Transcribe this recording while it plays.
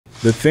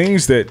the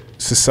things that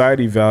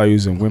society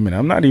values in women,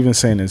 I'm not even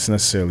saying it's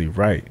necessarily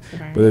right.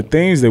 But the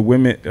things that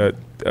women,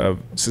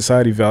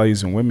 society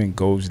values in women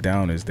goes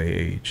down as they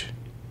age.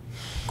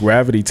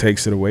 Gravity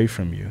takes it away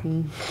from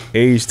you.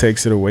 Age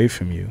takes it away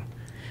from you.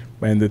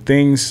 And the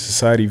things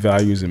society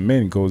values in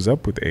men goes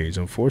up with age,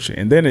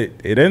 unfortunately. And then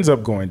it ends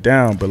up going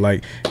down, but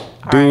like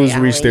dudes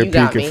reach their peak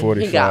at 45.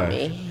 He got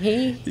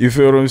me. You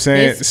feel what I'm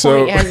saying? His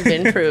point has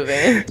been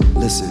proven.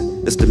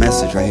 Listen, it's the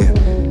message right here.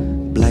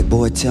 Black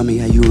boy, tell me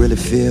how you really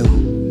feel.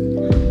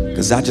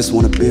 Cause I just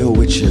wanna build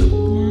with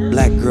you.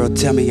 Black girl,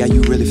 tell me how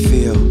you really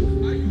feel.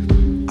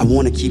 I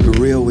wanna keep it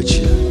real with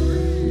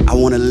you. I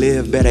wanna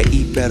live better,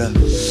 eat better.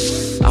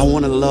 I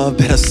wanna love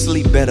better,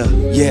 sleep better.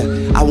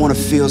 Yeah, I wanna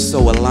feel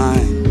so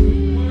aligned.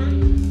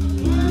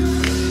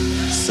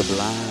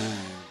 Sublime.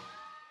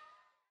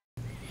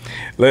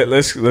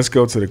 Let's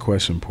go to the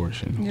question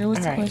portion. Yeah,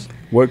 what's the question?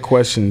 What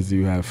questions do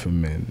you have for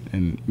men?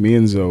 And me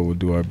and Zoe will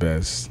do our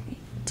best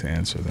to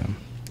answer them.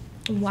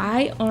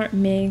 Why aren't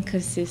men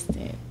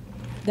consistent?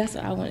 That's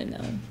what I want to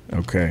know.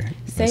 Okay.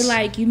 Say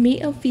like you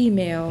meet a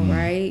female,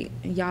 right?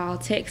 Y'all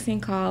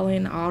texting,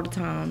 calling all the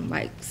time.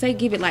 Like say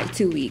give it like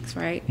 2 weeks,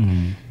 right?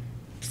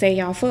 Say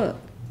y'all fuck.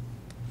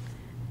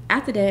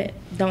 After that,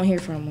 don't hear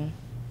from him.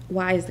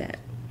 Why is that?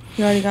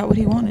 He already got what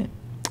he wanted.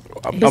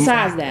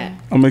 Besides that,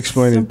 I'm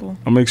explaining. Simple.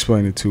 I'm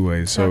explaining it 2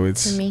 ways. So Talk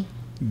to me.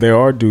 there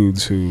are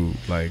dudes who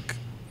like,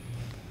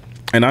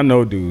 and I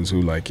know dudes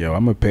who like, yo,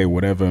 I'm gonna pay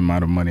whatever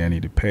amount of money I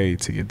need to pay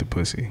to get the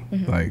pussy.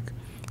 Like,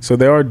 so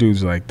there are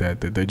dudes like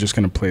that they're just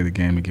gonna play the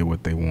game to get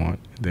what they want.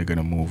 They're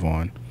gonna move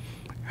on.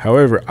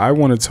 However, I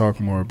want to talk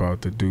more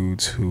about the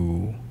dudes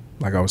who,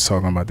 like I was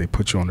talking about, they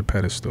put you on the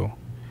pedestal,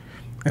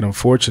 and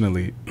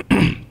unfortunately,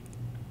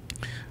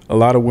 a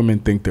lot of women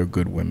think they're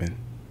good women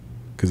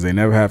because they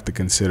never have to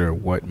consider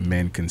what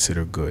men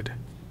consider good.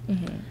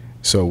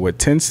 So what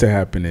tends to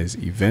happen is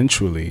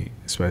eventually,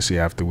 especially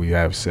after we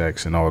have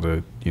sex and all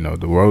the, you know,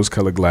 the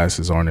rose-colored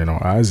glasses aren't in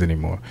our eyes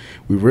anymore,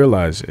 we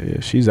realize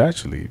she's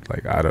actually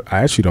like, I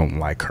actually don't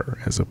like her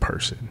as a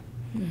person.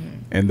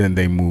 And then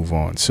they move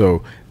on.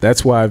 So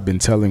that's why I've been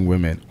telling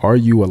women, are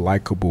you a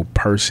likable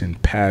person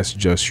past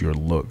just your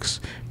looks,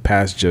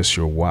 past just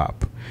your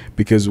WAP?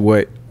 Because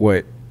what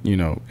you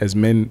know, as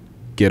men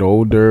get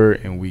older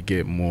and we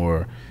get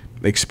more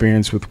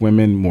experience with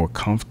women, more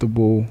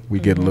comfortable, we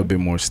get a little bit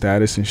more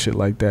status and shit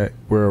like that,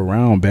 we're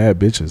around bad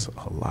bitches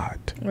a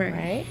lot.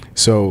 right?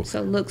 So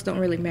looks don't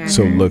really matter.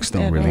 so looks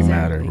don't really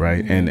matter,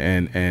 right?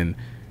 And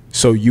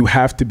so you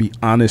have to be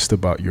honest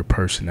about your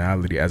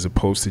personality as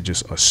opposed to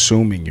just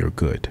assuming you're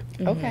good.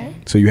 Okay.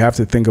 So you have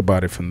to think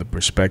about it from the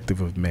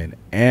perspective of men.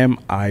 Am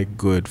I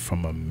good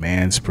from a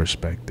man's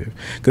perspective?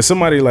 Because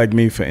somebody like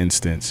me, for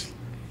instance,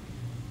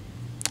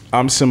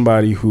 I'm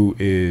somebody who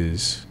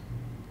is,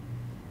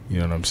 you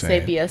know what I'm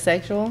saying?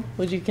 Sapiosexual?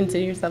 Would you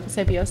consider yourself a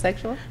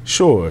sapiosexual?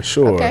 Sure.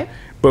 Okay.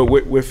 But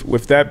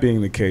with that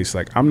being the case,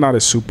 like I'm not a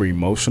super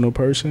emotional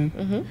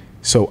person,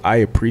 so I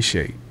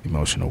appreciate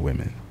emotional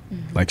women.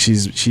 Like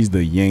she's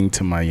the yin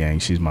to my yang.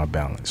 She's my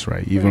balance,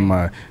 right? Even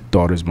my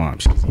daughter's mom,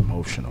 she's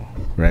emotional,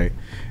 right?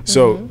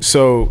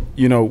 So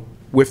you know,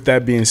 with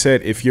that being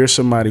said, if you're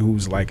somebody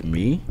who's like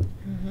me,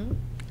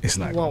 it's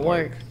not gonna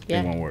work.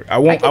 It won't work. I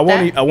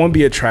won't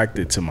be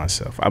attracted to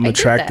myself. I'm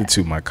attracted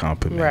to my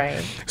compliment.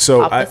 Right.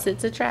 So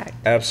opposites attract.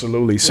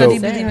 Absolutely. So So do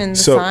you believe in the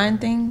sign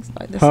things,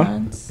 like the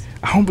signs?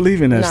 I don't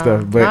believe in that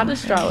stuff, but not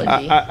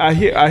astrology. I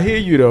hear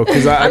you though,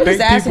 because I I'm think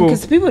just asking people.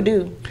 because people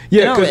do.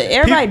 Yeah, You know,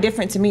 everybody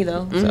different to me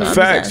though. So I'm just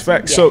Facts.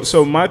 asking.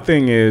 So my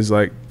thing is,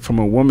 like, from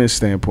a woman's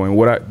standpoint,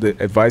 the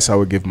advice I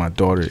would give my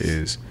daughter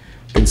is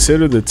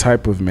consider the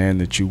type of man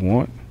that you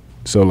want.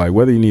 So like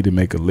whether you need to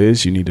make a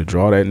list, you need to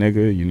draw that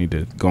nigga, you need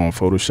to go on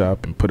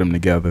Photoshop and put them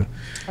together.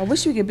 I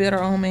wish we could build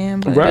our own man,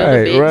 but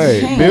Right.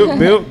 Build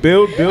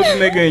the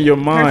nigga in your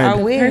mind. I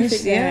wish,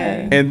 Perfect,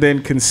 yeah. And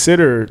then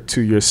consider to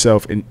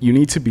yourself, and you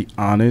need to be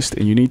honest,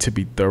 and you need to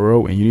be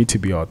thorough, and you need to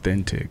be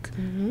authentic.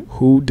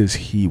 Who does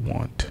he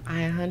want?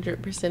 I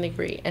 100%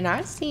 agree. And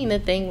I've seen a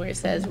thing where it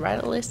says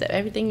write a list of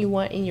everything you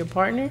want in your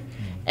partner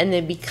and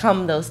then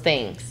become those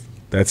things.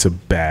 That's a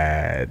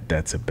bad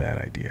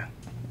idea.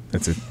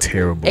 That's a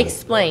terrible.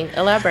 Explain,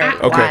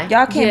 elaborate. Okay. Why?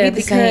 Y'all can't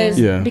be the same.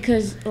 Yeah.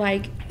 Because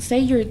like say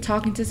you're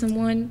talking to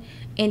someone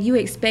and you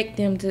expect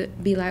them to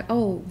be like,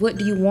 oh, what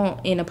do you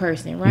want in a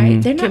person, right?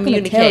 They're not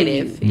going to tell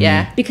you. Communicative.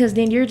 Yeah. Because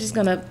then you're just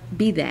going to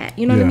be that.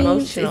 You know what I mean?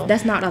 Emotional.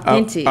 That's not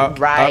authentic.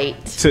 Right.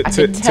 I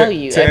can tell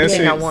you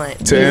everything I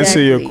want. To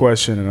answer your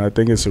question, and I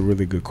think it's a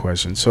really good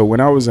question. So when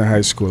I was in high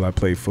school, I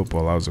played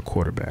football. I was a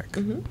quarterback.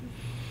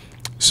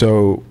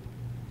 So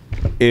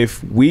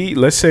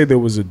let's say there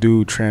was a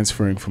dude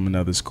transferring from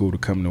another school to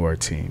come to our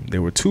team.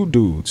 There were two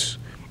dudes,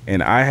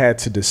 and I had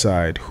to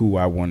decide who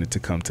I wanted to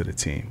come to the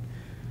team.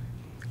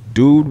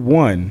 Dude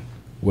one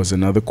was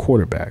another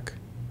quarterback.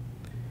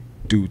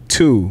 Dude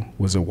two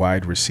was a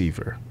wide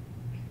receiver.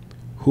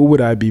 Who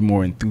would I be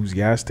more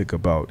enthusiastic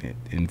about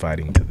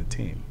inviting to the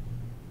team?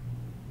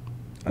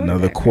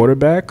 Another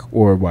quarterback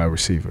or a wide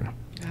receiver?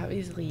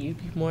 obviously you'd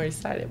be more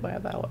excited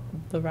about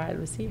the wide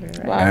receiver,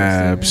 right? Wow.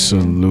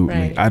 Absolutely.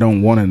 Right. I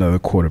don't want another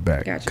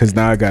quarterback Gotcha. because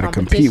now I got to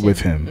compete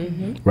with him.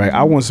 Mm-hmm. Right?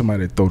 I want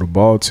somebody to throw the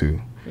ball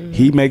to.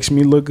 He makes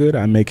me look good.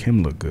 I make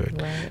him look good.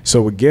 Right.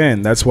 So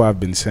again, that's why I've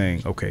been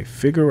saying, okay,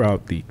 figure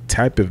out the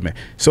type of man.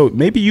 So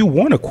maybe you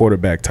want a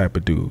quarterback type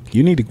of dude.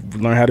 You need to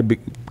learn how to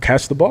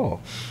catch the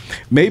ball.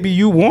 Maybe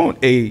you want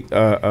a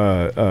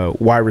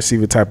wide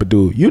receiver type of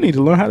dude. You need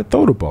to learn how to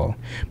throw the ball.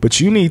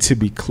 But you need to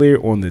be clear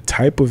on the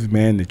type of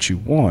man that you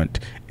want,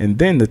 and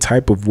then the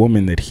type of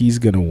woman that he's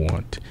gonna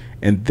want,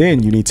 and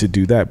then you need to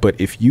do that. But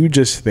if you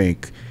just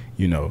think,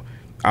 you know,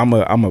 I'm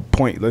a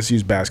point. Let's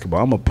use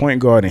basketball. I'm a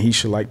point guard, and he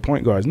should like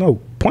point guards. No,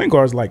 point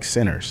guards like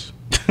centers.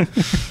 You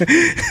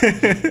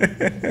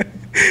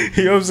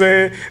know what I'm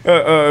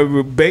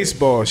saying?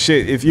 Baseball,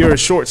 shit. If you're a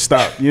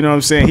shortstop, you know what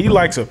I'm saying? He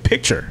likes a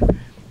pitcher.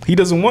 He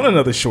doesn't want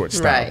another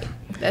shortstop. Right.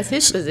 That's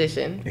his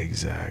position.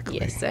 Exactly.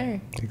 Yes,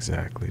 sir.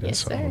 Exactly.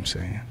 That's Yes, all sir. I'm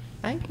saying.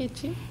 I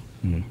get you.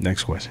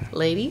 Next question.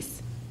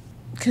 Ladies?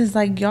 Because,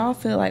 like, y'all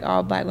feel like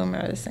all black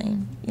women are the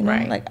same. You know?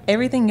 Right. Like,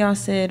 everything y'all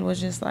said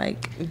was just,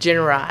 like,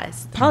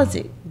 Generalized.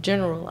 politics.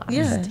 Generalized.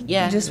 Yeah.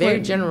 Yeah, Just very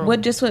what, general.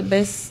 What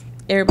best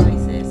everybody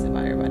says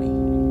about everybody.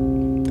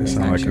 That It's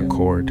sounds not like true. a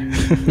chord.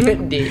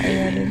 Did.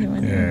 Yeah, I did hear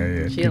one.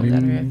 Yeah. She don't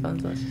got her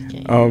headphones on.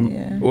 She can't.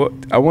 Yeah. Well,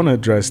 I want to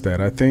address that.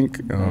 I think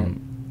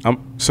I'm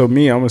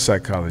a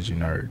psychology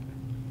nerd.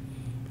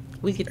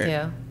 We could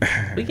tell.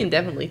 We can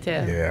definitely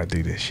tell. Yeah, I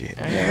do this shit.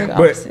 We're the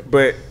opposite.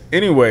 But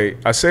anyway,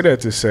 I say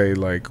that to say,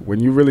 like, when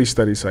you really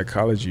study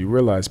psychology, you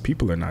realize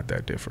people are not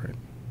that different.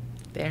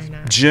 They're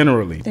not.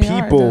 Generally, They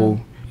are, people,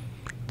 though.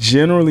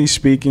 generally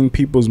speaking,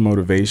 people's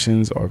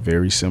motivations are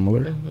very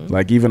similar.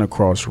 Like, even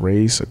across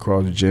race,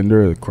 across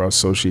gender, across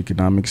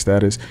socioeconomic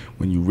status,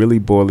 when you really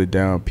boil it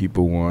down,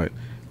 people want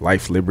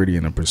life, liberty,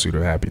 and a pursuit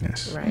of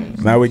happiness. Right.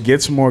 Now, it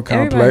gets more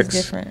complex.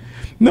 Everybody's different.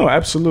 No,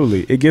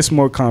 absolutely. It gets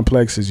more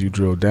complex as you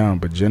drill down,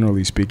 but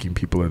generally speaking,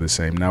 people are the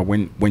same. Now,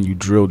 when you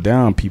drill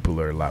down,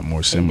 people are a lot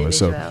more similar.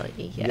 So,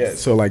 Individuality, yes. yeah,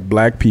 so like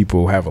black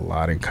people have a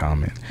lot in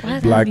common. Why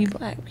does Black, that be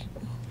black people?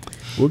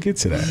 we'll get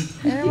to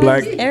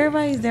that.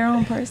 Everybody's their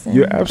own person.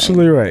 You're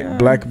absolutely right. Yeah.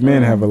 Black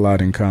men have a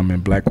lot in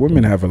common. Black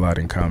women have a lot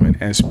in common.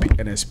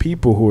 And as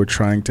people who are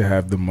trying to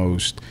have the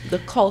most, The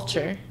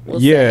culture.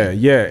 We'll yeah,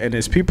 say. and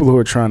as people who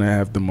are trying to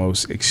have the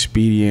most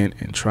expedient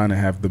and trying to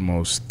have the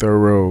most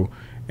thorough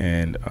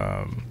and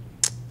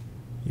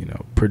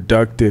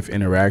productive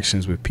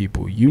interactions with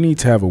people, you need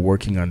to have a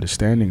working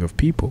understanding of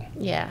people.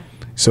 Yeah.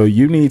 So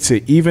you need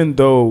to, even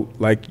though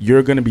like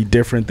you're going to be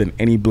different than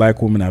any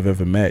black woman I've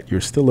ever met,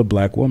 you're still a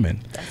black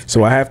woman.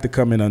 So I have to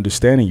come in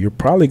understanding you're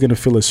probably going to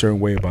feel a certain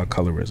way about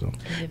colorism.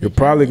 You're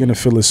probably going to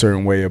feel a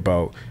certain way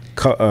about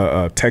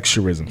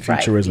texturism,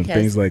 futurism,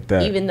 because things like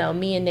that. Even though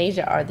me and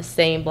Nasia are the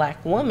same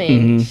black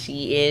woman,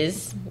 she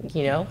is,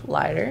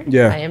 lighter.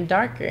 Yeah. I am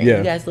darker. And Yeah.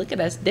 you guys look at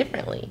us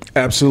differently.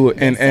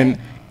 Absolutely. And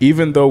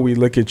even though we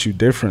look at you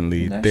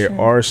differently, That's there true.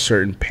 are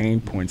certain pain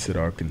points that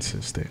are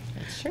consistent.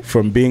 That's true.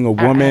 From being a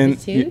woman,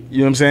 you know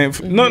what I'm saying?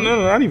 No,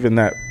 not even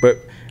that. But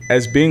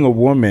as being a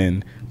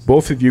woman,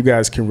 both of you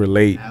guys can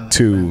relate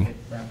to,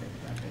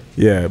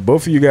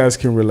 both of you guys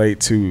can relate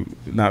to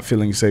not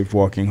feeling safe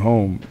walking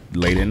home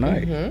late at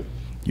night.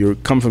 You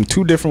come from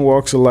two different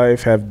walks of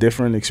life, have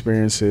different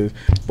experiences.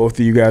 Both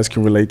of you guys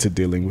can relate to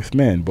dealing with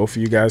men. Both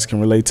of you guys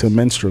can relate to a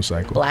menstrual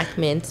cycle. Black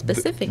men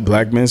specifically.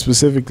 Black men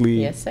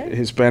specifically, Yes, sir.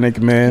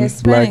 Hispanic men,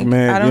 Hispanic, black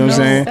men, I you don't know what I'm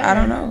saying? I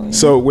don't know.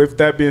 So with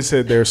that being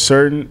said, there's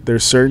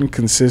certain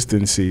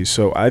consistencies.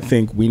 So I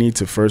think we need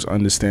to first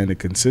understand the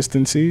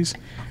consistencies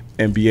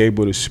and be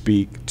able to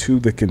speak to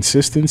the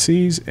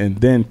consistencies and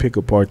then pick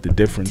apart the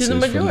differences To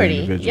the from the majority.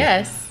 individual.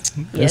 Yes.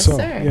 That's Yes, all.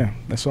 sir. Yeah,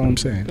 that's all I'm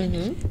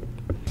saying.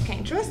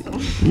 Can't trust them.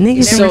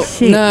 Niggas So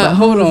shit, but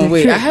hold hoes on, is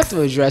wait. I tricks. have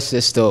to address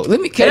this though. Let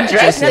me can I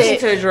Address address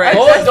it. this? address.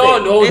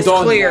 Hold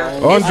on. clear.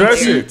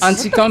 Undress it.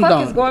 Auntie, calm What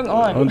is down. going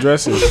on?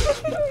 Undress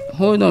it.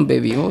 Hold on,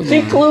 baby. Hold She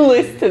on.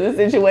 clueless to the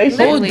situation.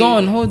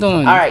 Hold on.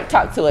 All right,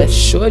 talk to us.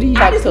 Shorty.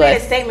 Talk I just to made a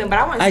us. statement, but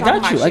I want to I talk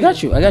about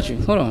got you.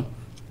 Hold on.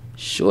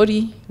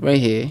 Shorty right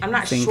here. I'm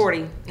not thinks-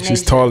 shorty.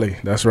 She's Nasia. tally.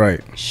 That's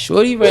right.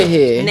 Shorty right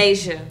here.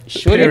 Nasia.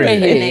 Shorty right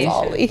Period.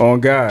 here. On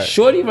God.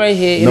 Shorty right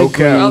here. No in the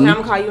cap. Okay, green. I'm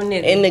gonna call you a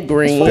nigga. In the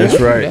green. That's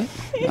right.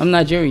 I'm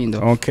Nigerian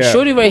though. On cap.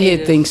 Shorty right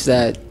here thinks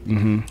that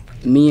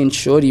me and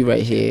Shorty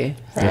right here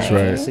That's have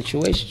a right.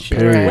 situation.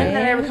 Period. When did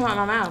that ever come out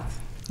my mouth?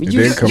 You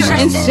didn't come out of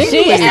my mouth. She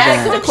insinuated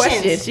asked that. the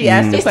question. She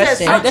asked the It's the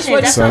question. assumption. That's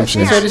what-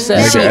 Assumption. that's what it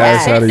says. Make an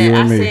ass out of you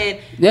and me.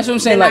 That's what I'm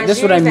saying. The Like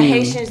that's what I Nigerians, mean. The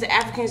Haitians, the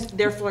Africans,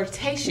 they're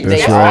flirtatious.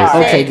 That's what right. I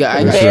said. Okay,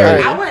 guys. That's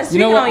Very. right. I wasn't You speaking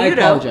know what? on I you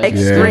though. apologize.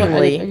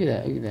 Extremely. I get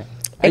that. I get that.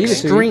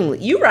 Extremely.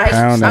 You right.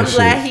 Pound that I'm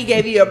glad shit. he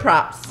gave you a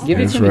props. Give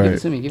it That's to me. Give right. it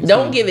to me. Give it to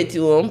Don't me. give it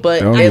to him, but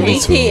Don't at give it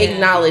least to he him.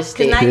 acknowledged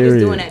Cause now it. you was Period.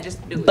 doing that,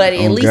 just do it. But at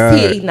Oh, least God.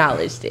 he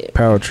acknowledged it.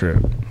 Power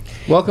trip.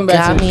 Welcome back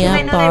Got to me the.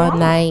 Ain't up nothing all wrong.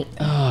 night.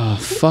 Oh,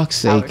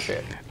 fuck's Power sake.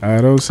 trip. I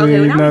don't see Okay,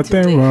 well, now we too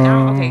nothing deep. Now,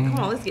 wrong okay, come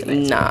on, let's get back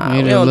to it. Nah,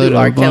 Made we a don't do little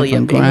R. Kelly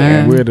bump up and in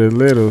here. grind. with a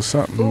little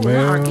something Ooh,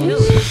 not R. else. Kelly.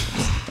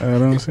 I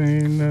don't see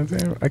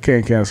nothing. I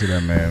can't cancel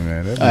that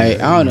man. That I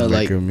don't know, make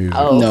like, good music.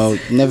 no,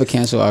 never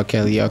cancel R.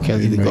 Kelly. R.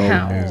 Kelly the He make goat.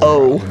 good music.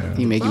 Oh. Yeah.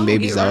 He making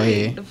babies out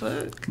here. The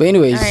fuck? But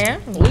anyways, I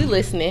am. We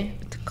listening.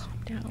 Calm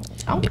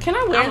down. Can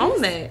I wear I'm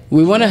on this? that.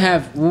 we want to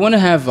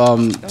have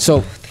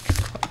so.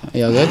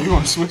 Y'all good? You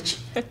want to switch?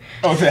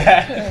 Oh,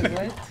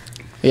 that.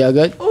 Y'all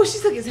good? Oh, she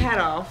took his hat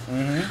off.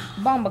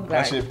 Bomba That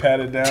glide. shit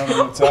patted down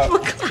on the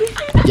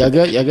top. Y'all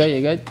good? Y'all good?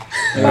 You good?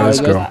 Yeah, let's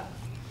Y'all go.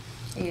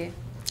 good? Yeah.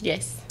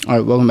 Yes. All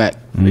right, welcome back.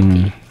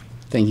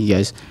 Thank you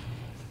guys.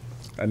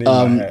 I need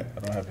my hat. I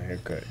don't have a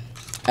haircut.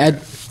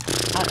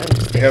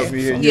 Help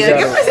me here. You Yeah,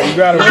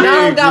 got a wig. When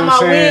I don't got you know my what I'm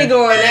saying? wig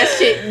on, that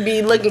shit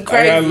be looking I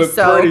crazy. gotta look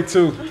so pretty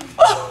too.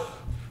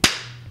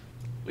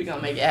 we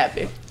gonna make it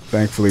happen.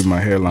 Thankfully, my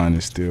hairline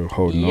is still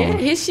holding Yeah, on.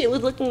 his shit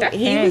was looking.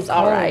 He hand was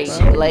all right,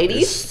 cold,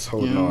 ladies. It's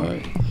holding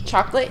on.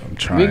 Chocolate. I'm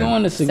trying. We're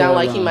going to cigar Sound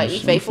like he lounge. might be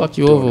I'ma faithful. Fuck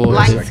you over. over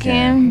Light there. Light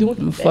skin.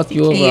 I'ma fuck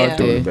you over Yeah. out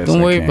there. Doing the best Don't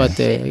I worry can. about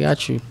that. I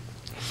got you.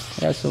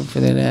 I got something for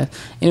that ass.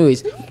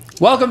 Anyways,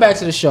 welcome back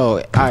to the show.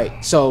 All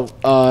right, so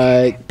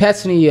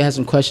Patsy has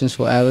some questions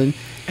for Alan.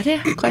 I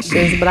didn't have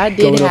questions, but I did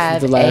Going off of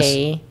have the last-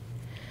 a.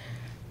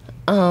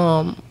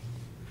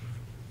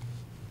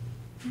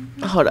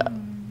 Hold up.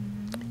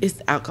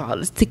 It's alcohol.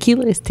 It's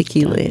tequila. It's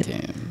tequila.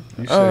 Damn.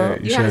 You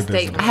said, you had a it doesn't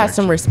statement. I have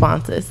some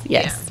responses.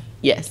 Yes.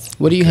 Yes.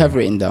 What do you have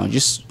written down?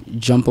 Just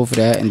jump over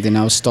that, and then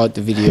I'll start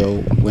the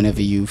video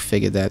whenever you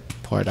figure that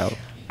part out.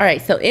 All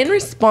right. So in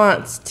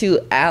response to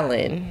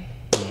Alan,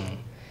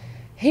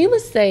 he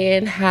was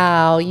saying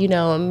how,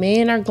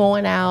 men are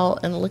going out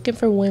and looking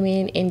for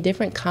women in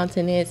different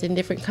continents, in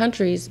different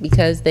countries,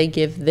 because they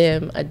give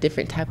them a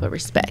different type of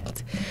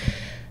respect.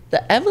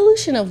 The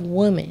evolution of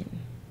women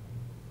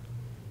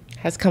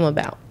has come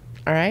about,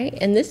 all right?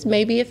 And this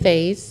may be a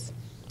phase.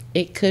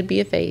 It could be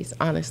a phase,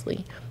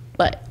 honestly.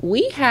 But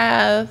we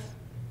have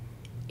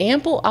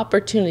ample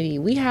opportunity.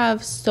 We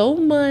have so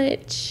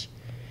much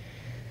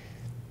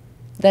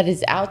that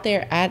is out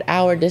there at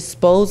our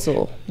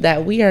disposal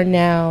that we are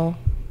now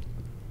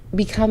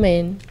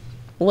becoming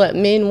what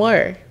men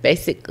were,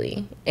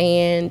 basically.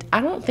 And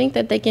I don't think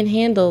that they can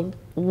handle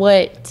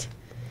what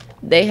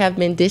they have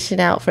been dishing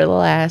out for the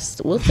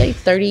last, we'll say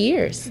 30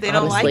 years. They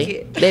don't like honestly.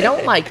 it. They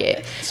don't like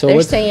it. So They're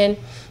what's- saying,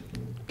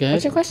 Go ahead.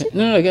 What's your question?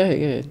 No, go ahead.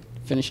 Go ahead.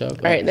 Finish up. all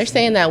right, they're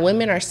saying that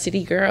women are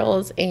city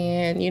girls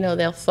and,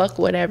 they'll fuck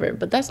whatever.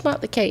 But that's not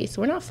the case.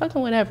 We're not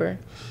fucking whatever.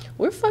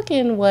 We're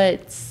fucking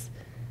what's,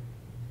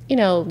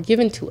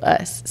 given to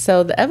us.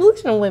 So the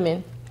evolution of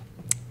women,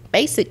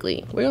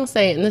 basically, we're going to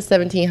say in the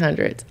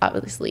 1700s,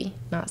 obviously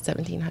not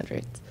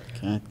 1700s.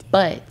 God.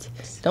 But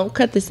don't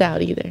cut this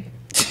out either.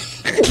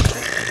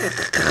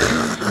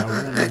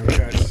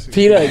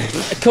 Peter,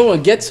 come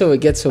on, get to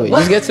it. Just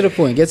get to the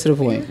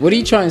point. What are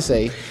you trying to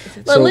say?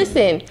 But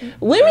listen,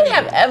 women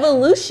have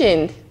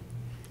evolutioned.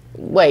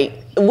 Wait,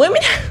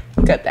 women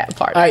cut that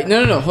part. All right,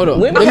 no. Hold on.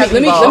 Women have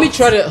Let me evolved.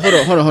 try to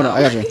hold on.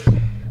 I got you.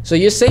 So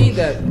you're saying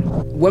that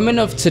women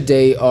of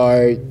today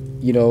are,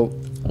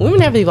 Women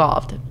have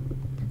evolved.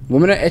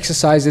 women are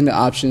exercising the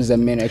options that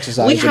men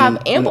exercise. We have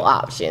ample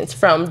options,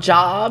 from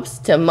jobs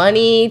to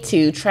money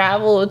to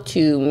travel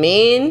to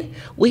men.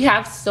 We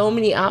have so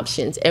many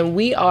options, and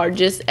we are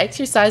just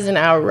exercising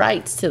our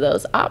rights to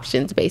those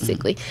options,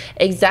 basically.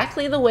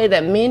 Exactly the way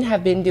that men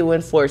have been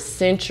doing for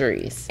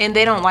centuries. And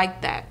they don't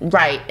like that.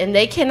 Right. And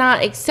they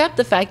cannot accept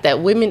the fact that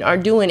women are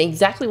doing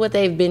exactly what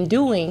they've been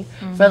doing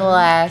for the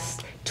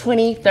last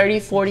 20, 30,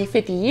 40,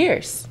 50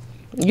 years.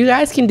 You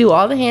guys can do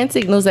all the hand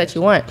signals that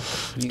you want.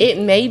 It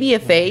may be a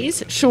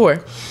phase,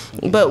 sure,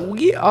 but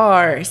we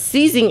are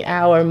seizing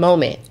our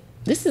moment.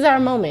 This is our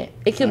moment.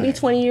 It could be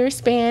 20-year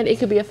span. It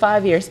could be a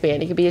 5-year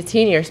span. It could be a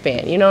 10-year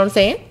span. You know what I'm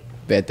saying?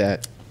 Bet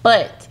that.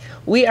 But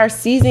we are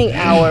seizing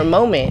our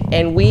moment,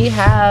 and we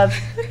have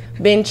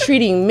been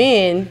treating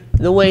men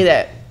the way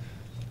that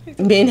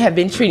men have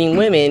been treating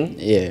women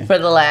for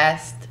the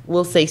last,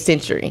 we'll say,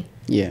 century.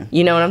 Yeah.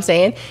 You know what I'm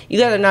saying? You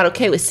guys are not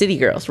okay with city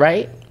girls,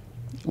 right?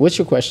 What's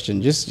your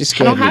question? Just I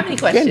go don't ahead have any and-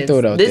 go ahead and questions. throw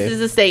it out This there.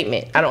 is a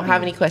statement. I don't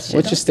have any questions.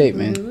 What's your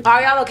statement?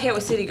 Are y'all okay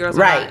with city girls?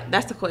 or Right. not?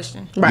 That's the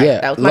question. Right.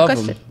 Yeah, That was my love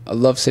question. them. I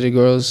love City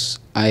Girls.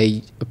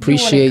 I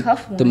appreciate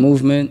cuff the one.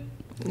 movement.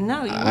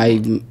 No, you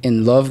I'm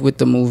in love with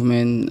the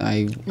movement.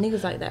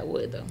 niggas like that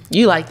would though.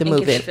 You like the And get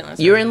your movement. feelings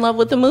You're hurt. in love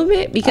with the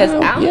movement? Because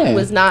Alan yeah.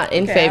 was not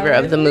in favor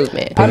of the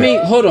movement. I mean,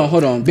 hold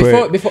on.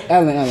 Before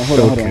Alan, hold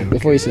on. Okay.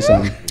 Before you say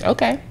something,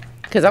 Okay.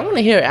 Because I want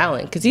to hear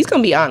Alan, because he's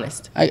going to be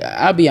honest.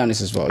 I'll be honest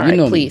as well. All You right,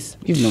 know please.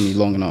 me. You've known me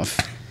long enough.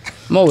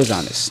 I'm always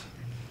honest.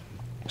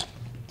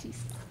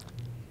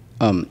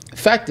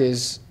 Fact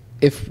is,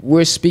 if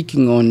we're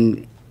speaking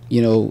on,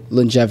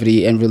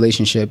 longevity and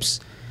relationships,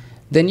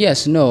 then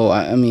yes, no.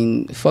 I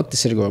mean, fuck the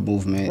City Girl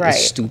movement. Right.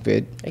 It's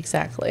stupid.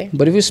 Exactly.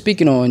 But if we're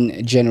speaking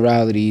on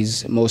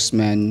generalities, most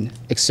men,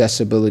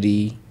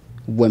 accessibility,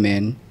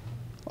 women,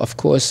 of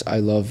course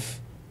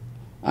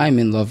I'm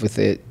in love with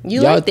it.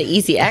 You Y'all- like the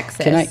easy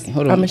access. Can I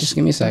hold on? I'm Just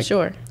give me a sec.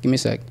 Sure. Give me a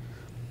sec.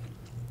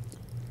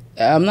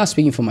 I'm not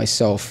speaking for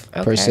myself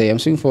per Okay. se. I'm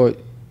speaking for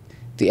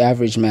the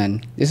average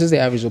man. This is the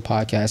average of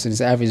podcast, and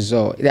it's average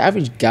result. The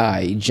average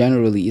guy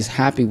generally is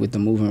happy with the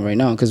movement right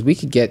now because we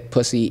could get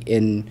pussy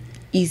in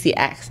easy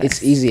access.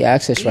 It's easy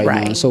access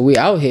right now. So we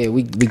out here.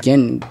 We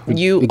getting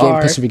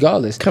pussy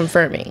regardless.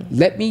 Confirming.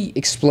 Let me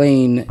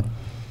explain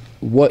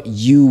what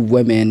you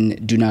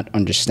women do not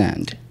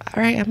understand.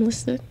 All right, I'm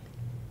listening.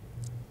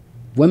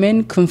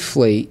 Women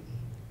conflate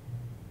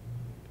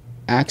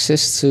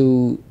access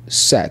to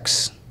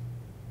sex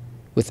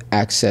with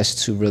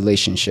access to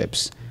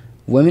relationships.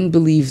 Women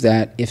believe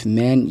that if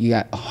you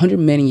got 100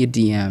 men in your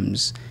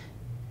DMs,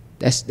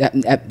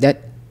 that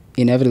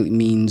inevitably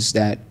means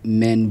that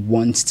men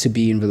want to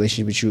be in a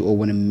relationship with you or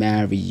want to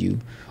marry you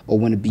or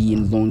want to be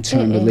in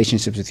long-term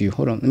relationships with you.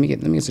 Hold on, let me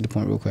get to the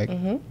point real quick.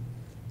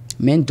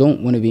 Men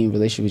don't want to be in a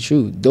relationship with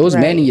you. Those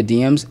men in your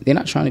DMs, they're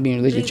not trying to be in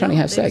a relationship. They're trying to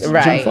have sex.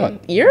 They're trying to fuck.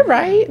 You're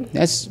right.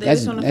 That's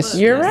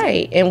you're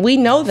right, and we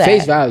know that.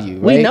 Face value,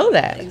 right? We know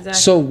that. Exactly.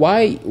 So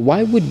why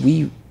would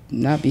we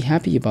not be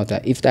happy about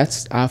that if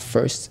that's our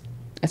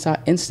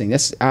instinct?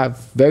 That's our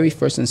very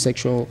first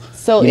instinctual.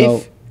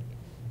 So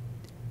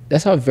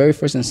that's our very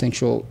first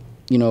instinctual.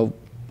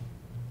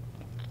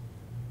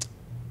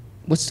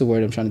 What's the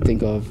word I'm trying to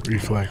think of?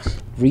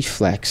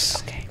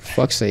 Reflex. Okay.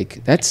 Fuck's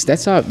sake. That's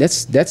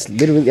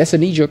literally a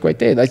knee jerk right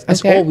there.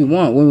 That's all we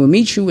want. When we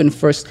meet you on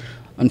face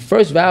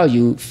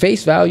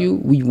value,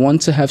 we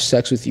want to have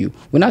sex with you.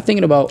 We're not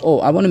thinking about,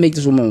 I want to make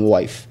this woman my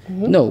wife.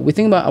 No, we're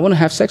thinking about, I want to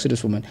have sex with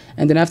this woman.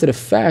 And then after the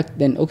fact,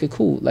 then okay,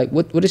 cool. Like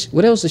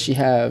what else does she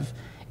have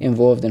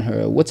involved in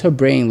her? What's her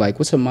brain like?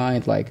 What's her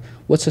mind like?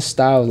 What's her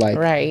style like?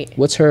 Right.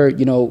 What's her,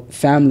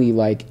 family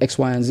like? X,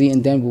 Y, and Z,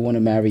 and then we want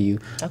to marry you.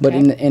 Okay. But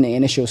in the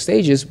initial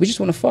stages, we just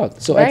want to fuck.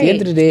 So at the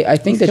end of the day, I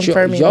think that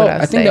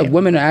that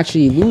women are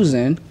actually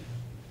losing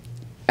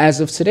as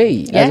of today.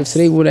 Yes. As of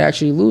today, we're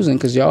actually losing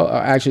because y'all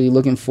are actually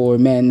looking for a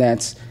man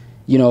that's,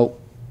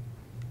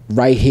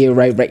 right here,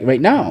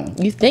 right now.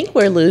 You think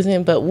we're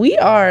losing, but we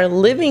are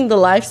living the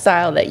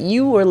lifestyle that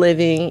you were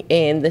living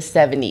in the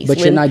 70s. But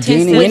you're not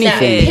gaining anything.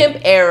 That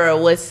pimp era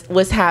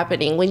was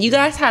happening. When you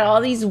guys had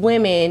all these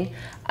women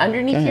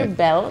underneath your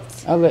belt.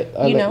 I'll let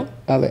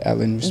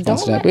Alan respond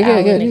to that. Don't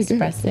let Alan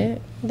express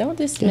it. Don't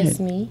dismiss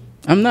me.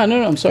 I'm not.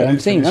 No. I'm sorry. I'm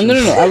saying. No.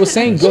 I was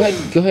saying. Go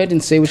ahead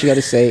and say what you got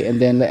to say,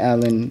 and then let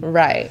Alan.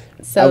 Right.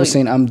 So I was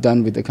saying I'm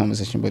done with the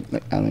conversation, but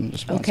let Alan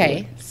respond.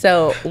 Okay.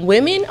 So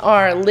women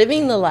are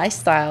living the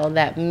lifestyle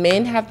that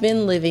men have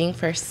been living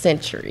for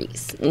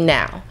centuries.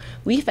 Now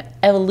we've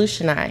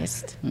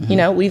evolutionized.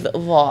 We've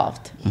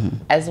evolved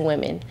as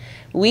women.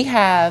 We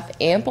have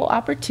ample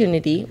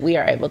opportunity. We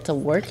are able to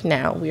work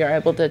now. We are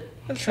able to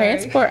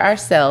transport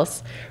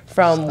ourselves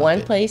from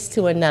one place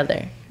to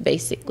another,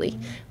 basically.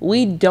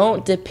 We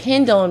don't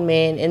depend on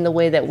men in the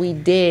way that we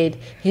did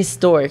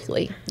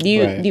historically. Do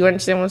you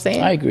understand what I'm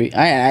saying? I agree.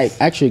 I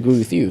actually agree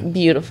with you.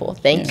 Beautiful.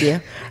 Thank you.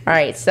 All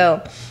right.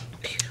 So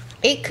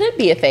it could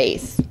be a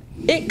phase.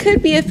 It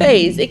could be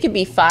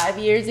 5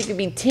 years. It could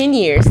be 10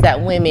 years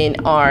that women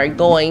are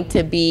going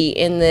to be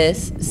in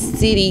this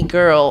city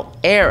girl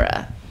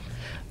era.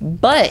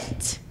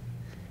 But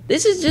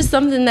this is just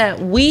something that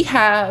we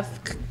have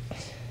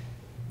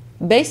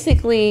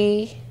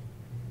basically,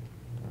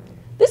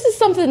 this is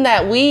something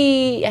that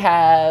we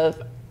have,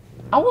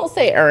 I won't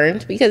say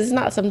earned because it's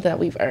not something that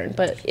we've earned,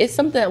 but it's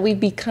something that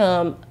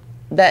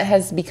that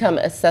has become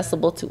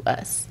accessible to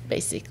us,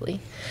 basically.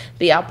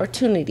 The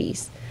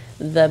opportunities,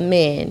 the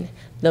men,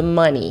 the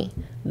money,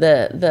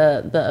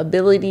 the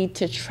ability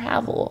to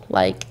travel,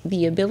 like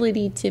the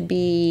ability to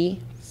be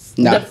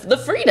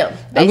the freedom.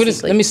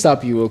 Let me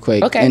stop you real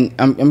quick. Okay. And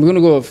I'm going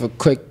to go off a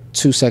quick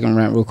 2-second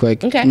rant real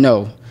quick. Okay.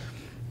 No.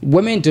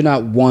 Women do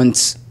not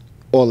want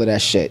all of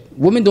that shit.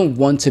 Women don't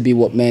want to be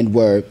what men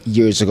were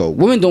years ago.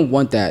 Women don't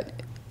want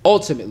that.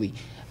 Ultimately,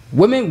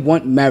 women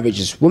want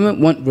marriages.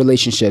 Women want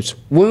relationships.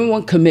 Women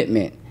want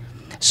commitment.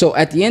 So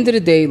at the end of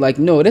the day,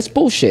 no, that's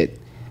bullshit.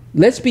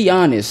 Let's be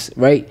honest,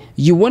 right?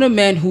 You want a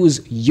man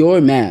who's your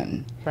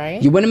man.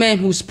 Right. You want a man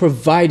who's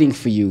providing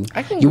for you.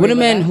 You want a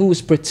man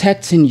who's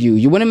protecting you.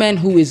 You want a man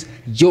who is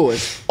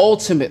yours,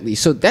 ultimately.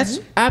 So that's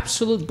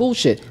absolute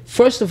bullshit.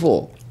 First of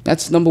all,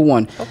 that's number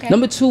one. Okay.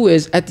 Number two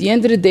is, at the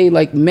end of the day,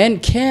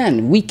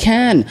 we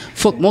can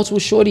fuck multiple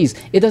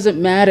shorties. It doesn't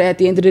matter at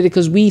the end of the day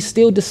because we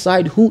still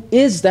decide who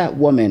is that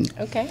woman.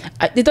 Okay.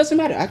 It doesn't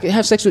matter. I could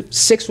have sex with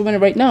 6 women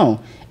right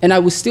now, and I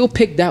would still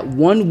pick that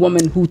one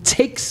woman who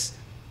takes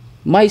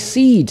my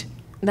seed.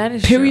 That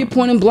is period. True.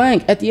 Point and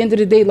blank. At the end of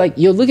the day,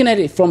 you're looking at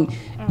it from,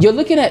 you're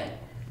looking at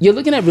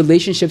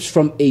relationships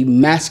from a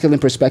masculine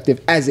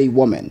perspective as a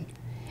woman,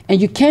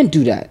 and you can't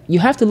do that. You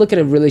have to look at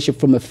a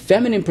relationship from a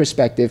feminine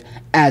perspective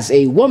as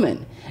a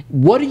woman.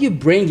 What are you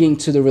bringing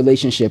to the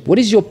relationship? What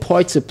is your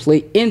part to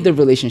play in the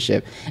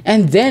relationship?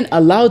 And then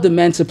allow the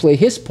man to play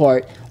his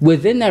part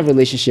within that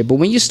relationship. But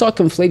when you start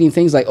conflating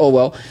things like,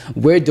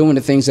 we're doing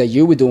the things that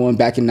you were doing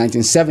back in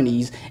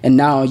 1970s, and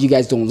now you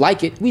guys don't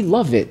like it, we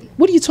love it.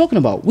 What are you talking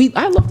about?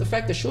 I love the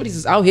fact that shorties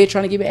is out here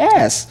trying to give it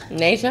ass.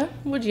 Nasia,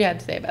 what do you have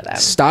to say about that?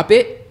 Stop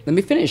it. Let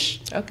me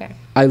finish. Okay.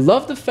 I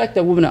love the fact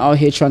that women are out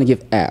here trying to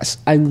give ass.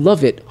 I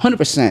love it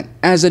 100%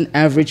 as an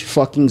average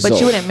fucking Zoe. But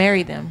you wouldn't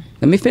marry them.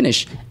 Let me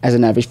finish. As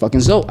an average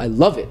fucking Zoe, I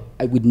love it.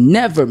 I would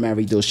never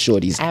marry those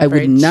shorties. I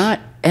Average. would not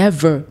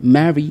ever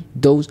marry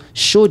those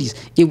shorties.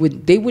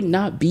 They would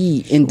not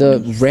be in the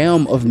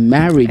realm of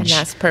marriage. And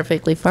that's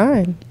perfectly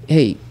fine.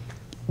 Hey,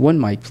 one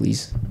mic,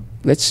 please.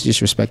 Let's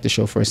just respect the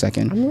show for a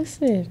second. I'm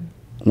listening.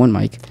 One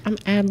mic. I'm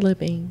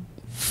ad-libbing.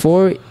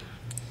 For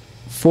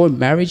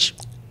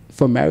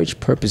marriage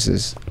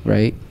purposes,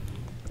 right?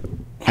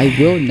 I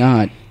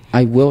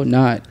will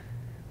not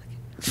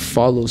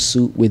follow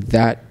suit with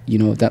that,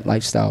 that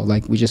lifestyle,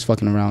 like we just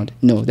fucking around.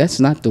 No, that's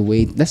not the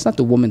way. That's not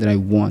the woman that I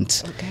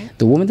want. Okay.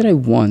 The woman that I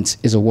want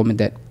is a woman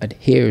that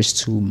adheres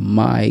to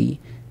my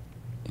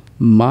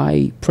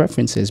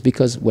preferences,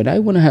 because when I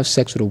want to have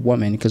sex with a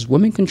woman, because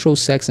women control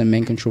sex and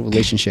men control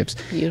relationships,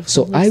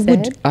 so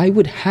I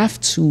would have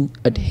to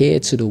adhere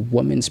to the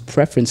woman's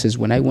preferences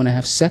when I want to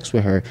have sex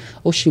with her.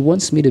 Oh, she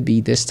wants me to be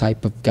this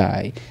type of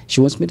guy.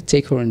 She wants me to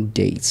take her on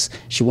dates.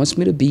 She wants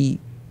me to be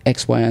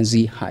X, Y, and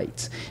Z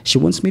height. She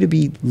wants me to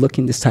be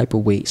looking this type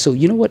of way. So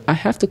you know what? I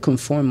have to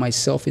conform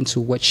myself into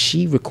what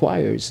she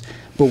requires.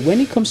 But when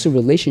it comes to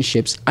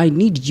relationships, I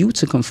need you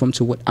to conform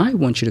to what I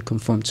want you to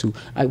conform to.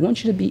 I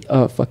want you to be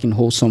a fucking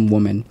wholesome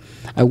woman.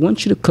 I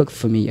want you to cook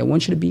for me. I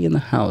want you to be in the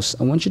house.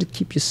 I want you to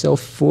keep yourself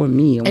for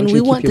me. I want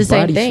you to keep your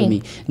body for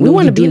me. We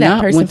want to be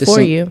that person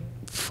for you.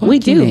 We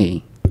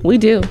do. We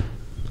do.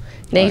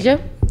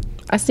 Nasia?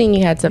 I seen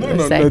you had something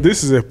to say. No,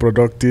 this is a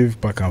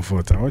productive back and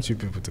forth. I want you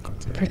people to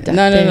continue.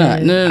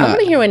 No. I want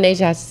to hear what Nasia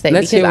has to say.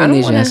 Let's hear what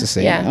Nasia has to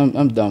say. Yeah.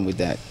 I'm done with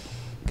that,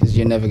 because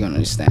you're never going to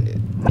understand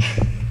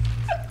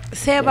it.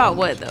 Say about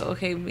what, though?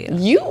 Okay, Mia.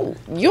 You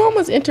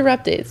almost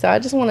interrupted, so I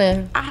just want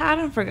to... I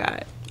don't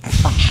forgot.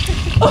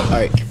 All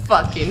right.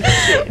 Fucking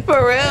shit.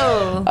 For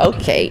real.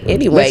 Okay,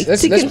 anyway.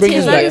 Let's bring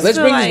this back. Let's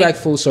bring this like- back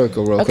full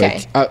circle real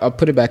quick. I'll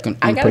put it back in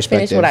I got to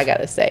perspective. finish what I got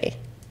to say.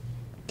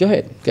 Go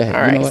ahead. All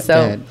right, You know what?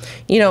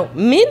 Go ahead.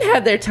 Men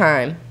had their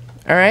time,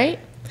 all right?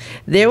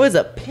 There was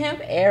a pimp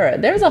era.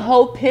 There was a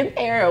whole pimp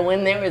era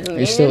when there was men.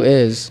 There still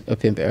is a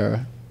pimp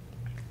era.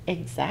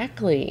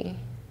 Exactly.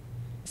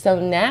 So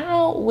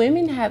now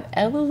women have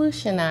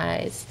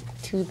evolutionized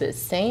to the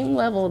same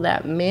level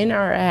that men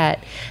are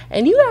at.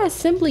 And you guys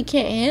simply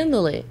can't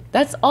handle it.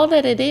 That's all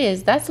that it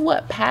is. That's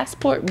what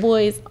passport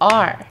boys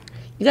are.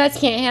 You guys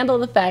can't handle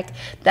the fact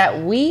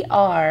that we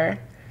are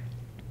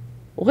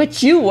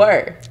what you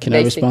were. Can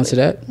I respond to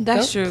that?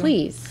 That's Go, true.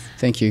 Please.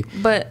 Thank you.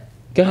 But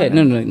Go ahead.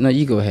 No,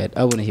 you go ahead.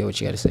 I want to hear what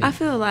you got to say. I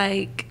feel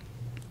like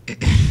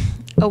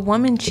a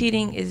woman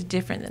cheating is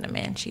different than a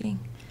man cheating.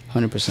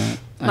 100%.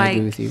 I Like,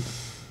 agree with you.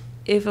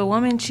 If a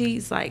woman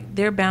cheats, like,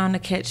 they're bound to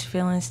catch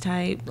feelings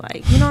type,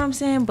 like, you know what I'm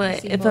saying?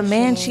 But if a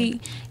man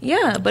cheat,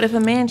 but if a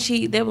man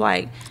cheat, they're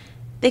like,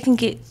 they can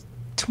get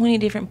 20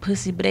 different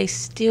pussy, but they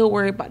still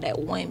worry about that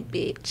one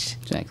bitch.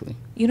 Exactly.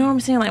 You know what I'm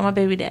saying? Like my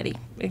baby daddy,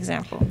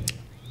 example.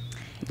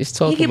 Let's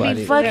talk He could about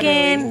be it.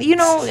 fucking, you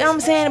know what I'm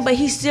saying? But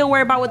he's still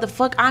worried about what the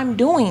fuck I'm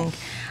doing.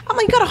 I'm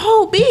like, you got a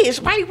whole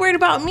bitch. Why are you worried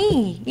about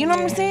me? You know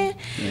what I'm saying?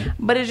 Yeah.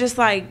 But it's just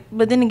like,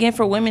 but then again,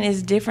 for women,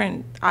 it's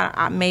different.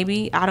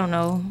 Maybe, I don't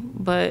know.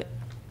 But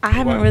I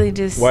haven't really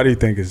just. Why do you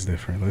think it's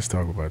different? Let's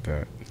talk about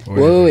that.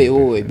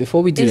 Wait.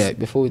 Before we do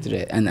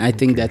that, and I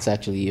think that's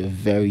actually a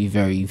very,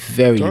 very,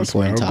 very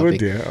important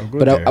topic.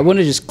 But I want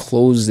to just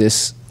close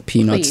this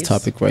peanuts Please.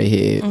 topic right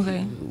here,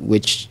 Okay.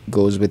 which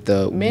goes with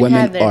the Men women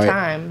had their are.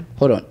 time.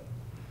 Hold on.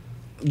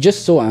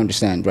 Just so I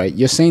understand, right?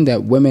 You're saying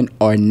that women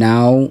are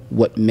now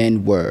what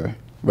men were,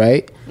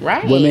 right?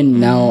 Right. Women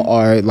now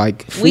are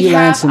like We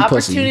have freelancing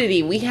pussy.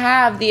 opportunity. We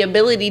have the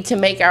ability to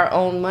make our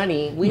own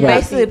money. We Right.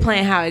 have Basically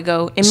playing how it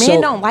go. And So-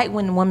 men don't like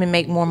when women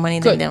make more money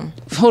than Good. them.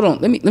 Hold on.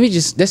 Let me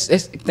just. That's,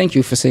 thank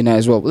you for saying that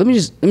as well. Let me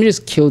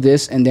just kill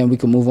this, and then we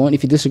can move on.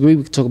 If you disagree,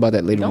 we can talk about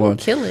that later on. Don't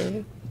kill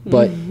it.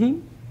 But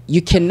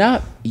you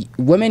cannot.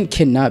 Women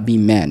cannot be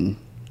men.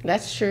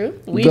 That's true.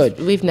 Good.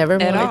 We've never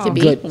At wanted to all.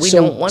 be. Good. We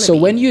so, don't want to so be.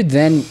 when you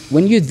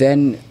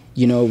then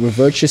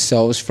revert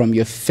yourselves from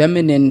your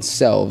feminine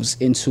selves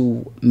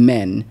into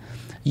men,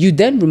 you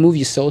then remove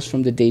yourselves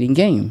from the dating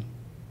game.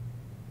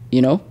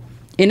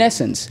 In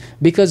essence,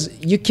 because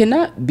you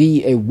cannot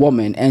be a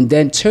woman and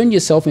then turn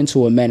yourself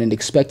into a man and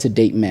expect to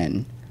date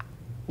men.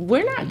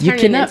 We're not You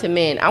turning cannot- into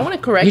men. I want to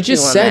correct You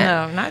just on said-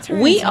 that. No, not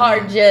turning We into are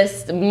men.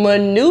 just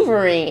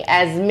maneuvering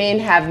as men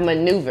have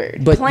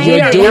maneuvered. But Playing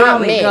you're it doing how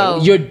it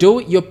go.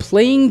 you're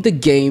playing the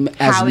game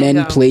as How it men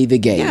go. play the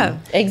game. Yeah.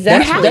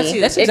 Exactly.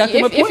 That's exactly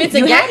if, my if point. it's a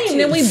You have game, to.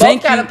 then we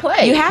Thank both gotta you.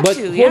 play. You have But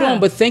to, hold yeah. on,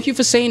 but thank you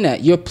for saying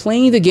that. You're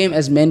playing the game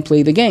as men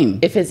play the game.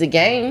 If it's a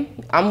game,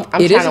 I'm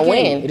It is trying a to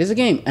game. win. It is a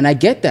game, and I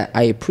get that.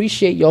 I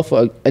appreciate y'all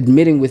for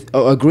agreeing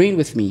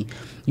with me.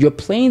 you're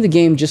playing the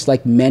game just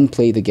like men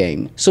play the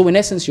game. So in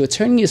essence, you're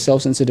turning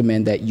yourselves into the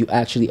men that you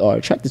actually are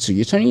attracted to.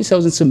 You're turning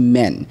yourselves into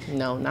men.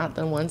 No, not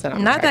the ones that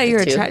I'm Not that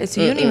you're attracted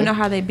to. You don't even know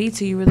how they be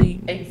till you really.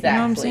 Exactly. You know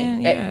what I'm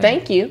saying? Yeah.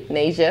 Thank you,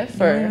 Nasia, You don't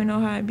for even know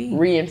how it be.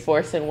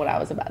 reinforcing what I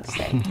was about to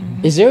say.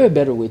 Is there a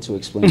better way to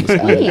explain this,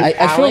 Alan? I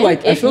feel Alan,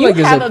 like if you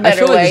have a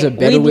better there's a way,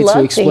 better we'd way love to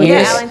to explain hear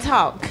Yeah, it. this, Alan,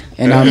 talk.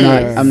 and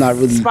I'm not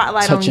really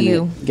Spotlight on touching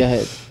you. it. Go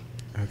ahead.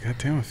 Oh, God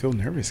damn, I feel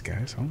nervous,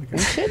 guys. Oh my God.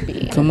 It should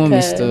be. Come on,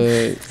 because-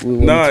 Mr.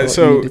 No,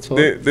 so We need to talk.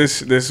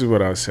 this is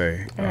what I'll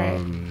say.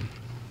 Alright.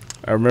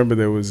 I remember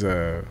there was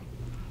a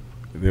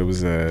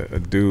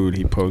dude,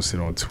 he posted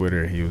on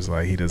Twitter. He was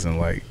like, he doesn't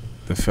like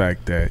the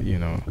fact that, you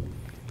know,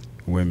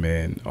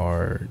 women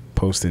are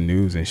posting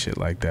news and shit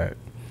like that.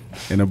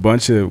 And a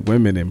bunch of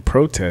women in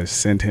protest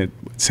sent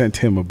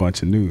him a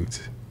bunch of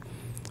nudes.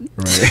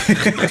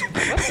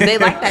 Right. They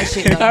like that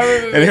shit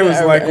though. And it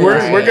was like,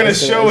 we're gonna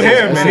show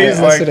him, and he's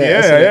I like, see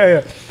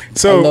that. yeah.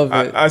 So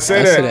I I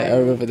say see that. I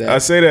remember that. I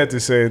say that to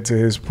say to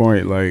his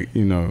point, like,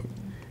 you know,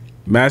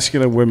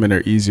 masculine women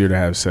are easier to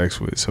have sex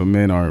with, so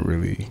men aren't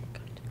really,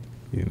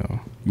 you know,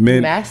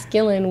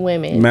 Masculine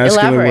women.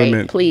 Masculine Elaborate,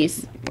 women.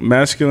 please.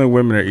 Masculine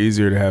women are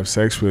easier to have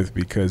sex with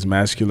because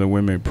masculine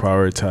women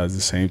prioritize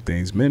the same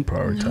things men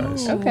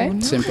prioritize. Okay.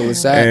 Simple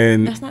as that.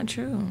 And That's not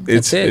true.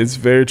 it's That's it. it's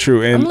very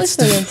true. And I'm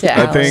listening to I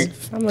Alan. think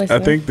I'm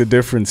listening. I think the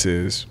difference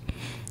is,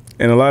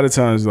 and a lot of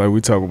times like we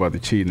talk about the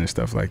cheating and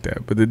stuff like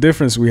that, but the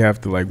difference we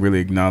have to like really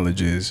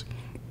acknowledge is,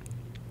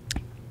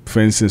 for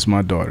instance,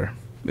 my daughter,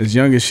 as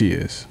young as she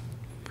is,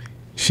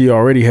 she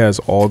already has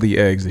all the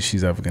eggs that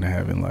she's ever gonna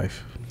have in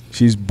life.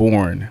 She's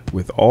born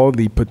with all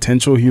the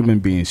potential human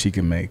beings she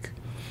can make.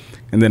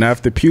 And then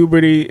after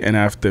puberty and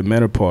after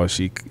menopause,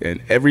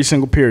 and every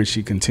single period,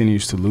 she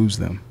continues to lose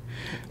them.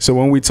 So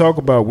when we talk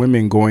about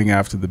women going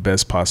after the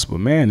best possible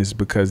man, it's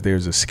because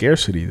there's a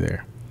scarcity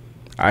there.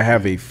 I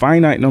have a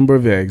finite number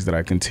of eggs that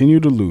I continue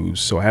to lose,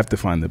 so I have to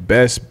find the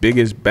best,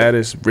 biggest,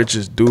 baddest,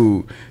 richest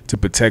dude to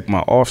protect my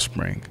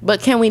offspring.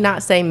 But can we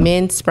not say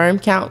men's sperm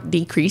count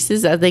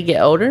decreases as they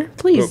get older?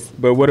 Please.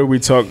 But what are we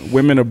talking?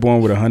 Women are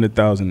born with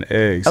 100,000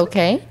 eggs.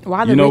 Okay.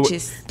 Why You the know,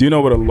 richest? do you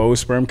know what a low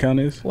sperm count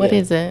is? What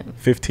is it?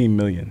 15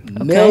 million.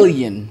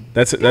 Million.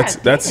 That's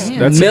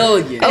damn.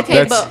 Million. Okay,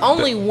 That's- but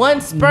only one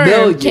sperm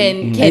Million. can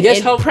And guess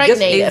how- impregnate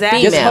guess- a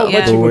exactly. Guess how female.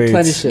 much it Wait.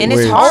 replenishes. And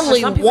it's Wait. hard for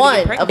Only some people to get one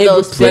of pregnant. It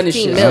those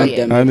replenishes. 15 Goddamn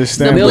million. it. I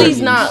understand. So Millions.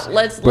 please not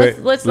let's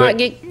But- not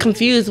get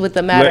confused with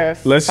the matter of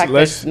fact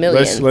that it's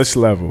millions. let's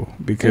level,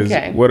 because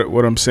Okay.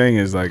 what I'm saying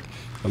is like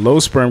a low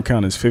sperm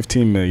count is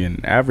 15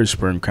 million. Average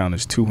sperm count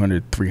is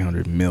 200,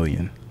 300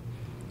 million.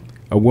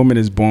 A woman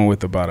is born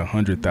with about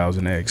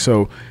 100,000 eggs.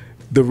 So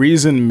the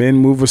reason men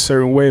move a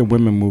certain way and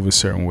women move a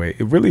certain way,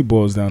 it really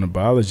boils down to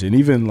biology. And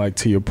even like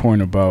to your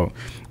point about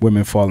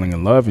women falling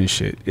in love and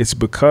shit, it's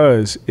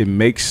because it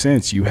makes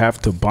sense. You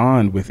have to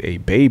bond with a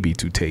baby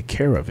to take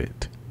care of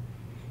it.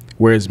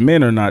 Whereas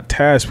men are not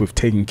tasked with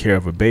taking care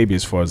of a baby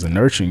as far as the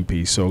nurturing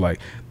piece. So like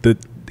the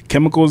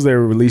chemicals that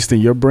are released in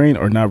your brain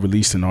are not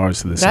released in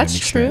ours to the That's same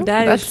extent. true.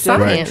 That That's is so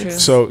science.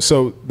 true.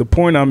 So the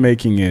point I'm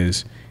making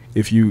is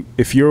if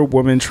you're a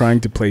woman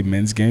trying to play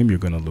men's game, you're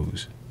gonna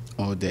lose.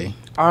 All day.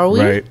 Are we?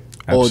 Right?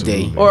 All day.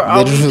 Absolutely. Or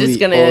are we Literally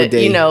just all gonna,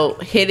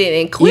 day. hit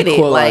it and quit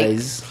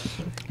Equalize. it?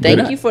 Like,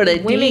 thank you for the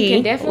Women D.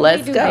 can definitely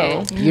Let's do go.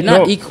 that. You're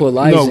not No,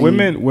 equalizing. No,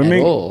 women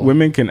at all.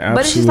 women can absolutely.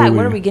 But it's just like,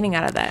 what are we getting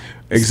out of that?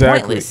 It's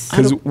Exactly, pointless.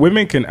 because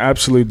women can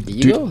absolutely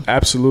You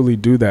go.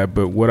 do that.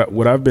 But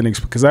what I've been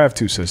because I have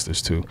two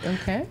sisters too.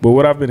 Okay. But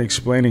what I've been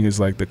explaining is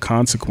like the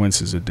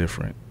consequences are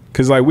different.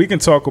 Because like we can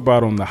talk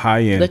about on the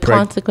high end, The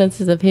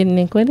consequences of hidden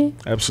and quitting?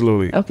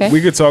 absolutely. Okay.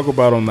 We could talk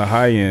about on the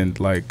high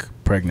end like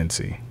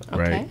pregnancy,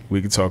 Okay. right?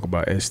 We could talk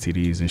about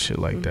STDs and shit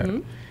like that.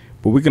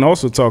 But we can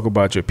also talk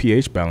about your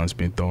pH balance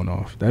being thrown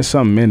off. That's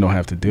something men don't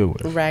have to deal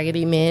with.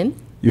 Raggedy men.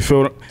 You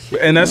feel?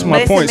 And that's my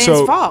But it's point. the man's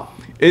So fault.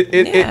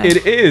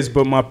 it is.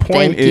 But my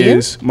point Thank you.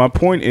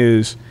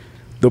 is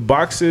the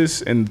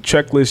boxes and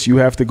checklists you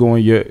have to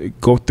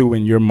go through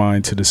in your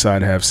mind to decide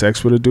to have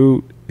sex with a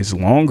dude is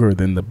longer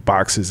than the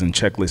boxes and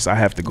checklists I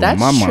have to go in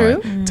That's my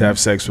true. mind to have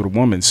sex with a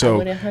woman. So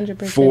would 100%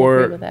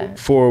 agree with that.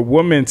 for a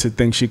woman to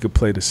think she could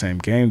play the same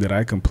game that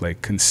I can play,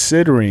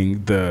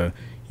 considering the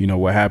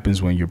what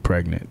happens when you're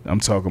pregnant. I'm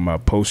talking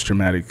about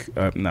post-traumatic,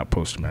 not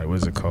post-traumatic. What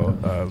is it called?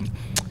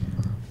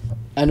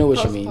 I know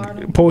what you mean.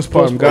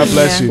 Postpartum. God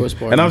bless Yeah. you.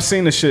 Postpartum. And I've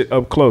seen the shit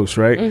up close,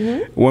 right?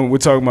 When we're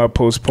talking about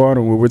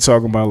postpartum, when we're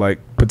talking about like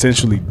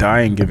potentially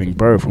dying giving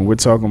birth, when we're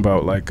talking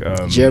about like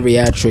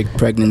Geriatric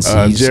pregnancies.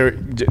 not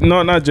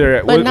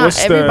geriatric. But not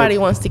everybody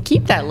wants to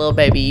keep that little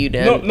baby you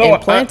done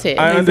implanted.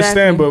 I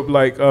understand, Exactly. but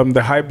like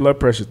the high blood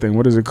pressure thing.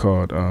 What is it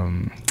called?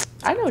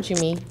 I know what you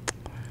mean.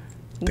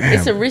 Damn.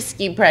 It's a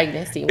risky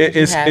pregnancy. when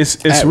you It's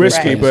have-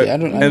 risky, Right. but I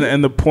don't-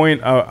 and the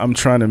point I'm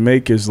trying to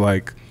make is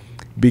like,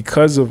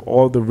 because of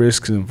all the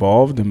risks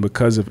involved and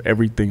because of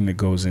everything that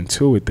goes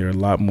into it, there are a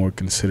lot more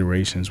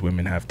considerations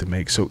women have to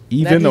make. So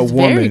even That a is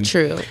woman, very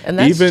true, and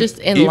that's just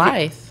in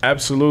life.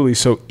 Absolutely.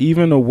 So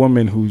even a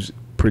woman who's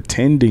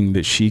pretending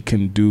that she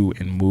can do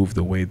and move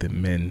the way that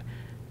men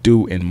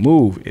do and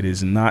move, it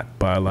is not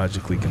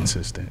biologically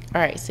consistent.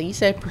 All right, so you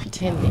said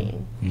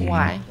pretending.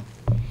 Why?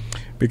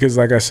 Because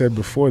like I said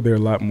before, there are a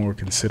lot more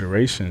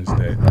considerations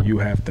that you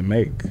have to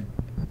make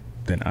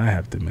than I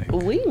have to make.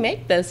 We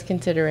make those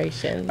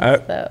considerations.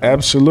 So.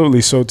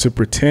 Absolutely. So to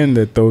pretend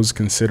that those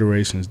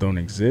considerations don't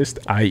exist,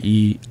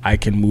 i.e. I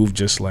can move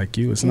just like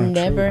you, it's not true.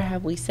 Never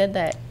have we said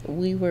that.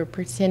 We were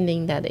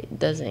pretending that it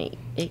doesn't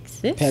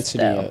exist, That's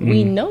though.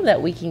 We know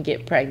that we can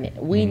get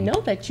pregnant. We know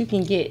that you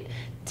can get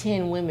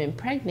 10 women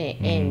pregnant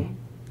in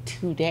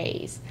 2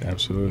 days.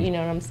 Absolutely. You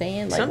know what I'm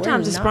saying? Like,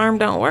 Sometimes the sperm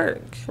don't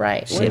work.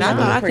 Right. Shit, I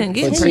thought I couldn't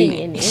get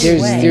pretending pregnant. in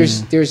any way.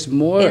 There's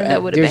more. End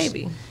up with a there's-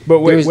 baby.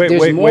 But wait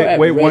there's more at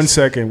 1 risk.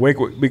 second. Wait,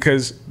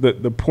 because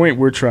the point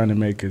we're trying to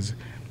make is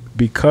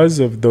because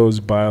of those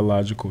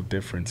biological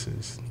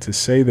differences, to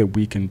say that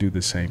we can do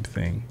the same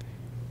thing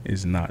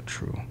is not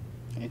true.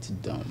 It's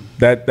dumb.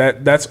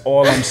 That's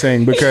all I'm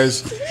saying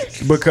because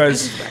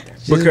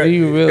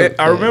be real.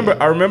 I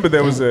remember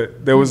there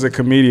was a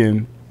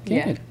comedian.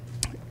 Yeah.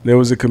 There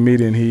was a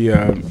comedian. He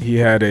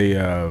had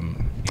a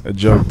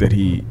joke that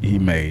he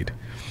made,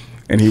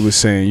 and he was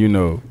saying, you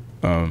know,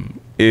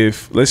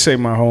 if let's say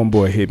my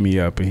homeboy hit me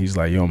up and he's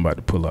like, yo, I'm about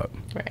to pull up,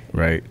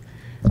 right?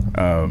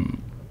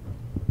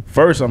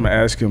 First I'm gonna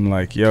ask him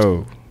like,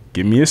 yo,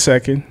 give me a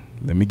second,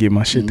 let me get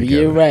my shit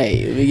together. You're right.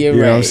 You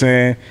know what I'm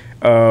saying?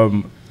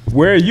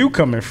 Where are you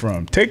coming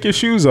from? Take your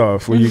shoes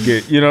off when you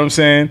get, you know what I'm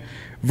saying?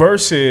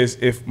 Versus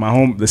if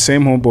the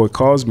same homeboy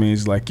calls me,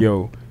 he's like,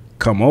 yo,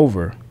 come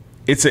over.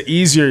 It's an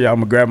easier, I'm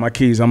gonna grab my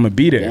keys, I'm gonna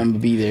be there. I'm gonna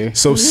be there.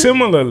 So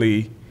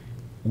similarly,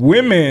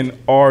 women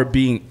are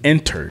being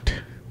entered.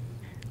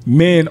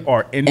 Men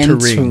are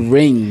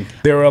entering.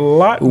 There are a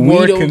lot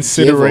more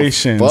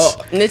considerations.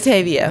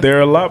 Natavia. There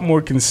are a lot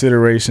more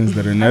considerations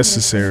that are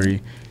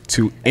necessary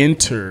to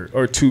enter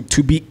or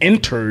to be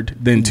entered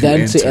than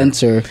to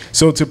enter.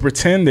 So to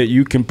pretend that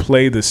you can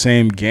play the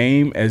same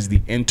game as the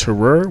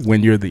enterer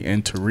when you're the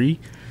enteree,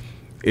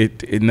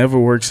 it never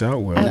works out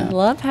well. I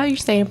love how you're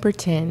saying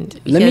pretend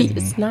because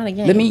it's not a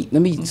game.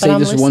 Let me say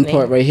this one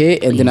part right here,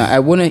 and then I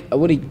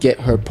wanna get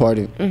her part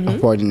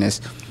in this.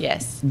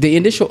 Yes. The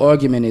initial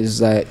argument is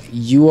that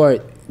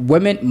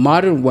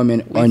modern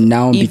women are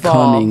now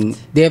becoming.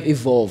 They have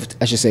evolved,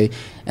 I should say,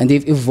 and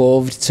they've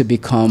evolved to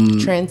become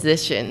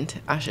transitioned.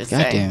 I should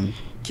say.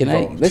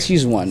 Goddamn. Let's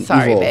use one.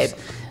 Sorry, evolved. babe.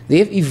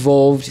 They've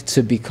evolved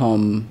to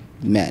become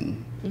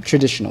men,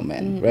 traditional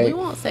men, right? We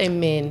won't say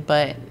men,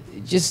 but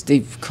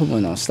Come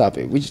on now, stop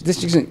it.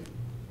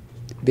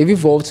 They've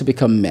evolved to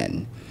become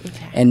men.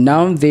 Okay. And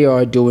now they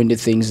are doing the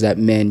things that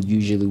men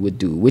usually would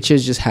do, which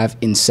is just have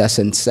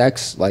incessant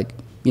sex. Like,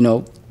 you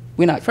know,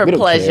 we don't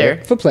pleasure.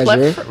 care. For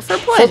pleasure. For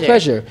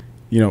pleasure.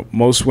 You know,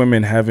 most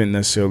women haven't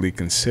necessarily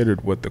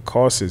considered what the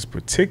cost is,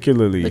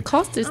 particularly. The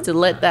cost is to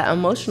let that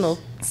emotional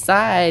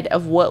side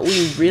of what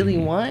we really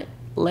want,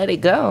 let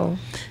it go.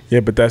 Yeah,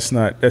 but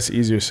that's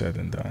easier said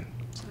than done.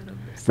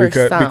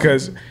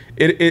 Because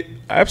it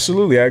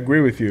absolutely, I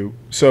agree with you.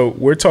 So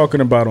we're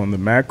talking about on the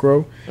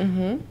macro,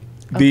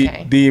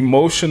 the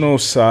emotional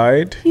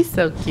side. He's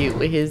so cute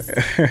with his.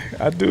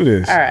 I do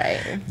this. All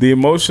right. The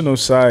emotional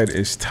side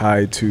is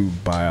tied to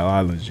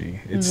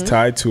biology. It's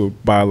tied to a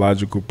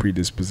biological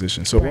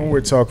predisposition. So when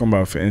we're talking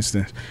about, for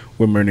instance,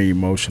 women are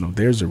emotional,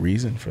 there's a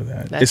reason for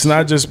that. It's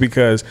not just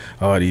because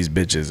these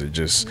bitches are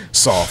just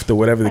soft or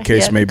whatever the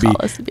case may be.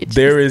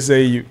 There is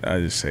I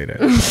just say that.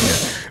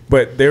 Yeah.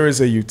 But there is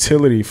a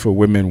utility for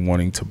women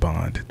wanting to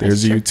bond.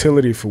 There's a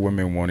utility for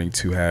women wanting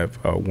to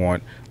have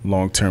want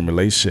long-term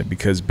relationship,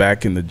 because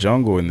back in the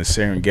jungle, in the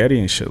Serengeti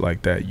and shit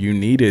like that, you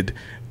needed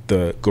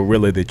the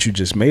gorilla that you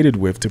just mated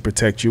with to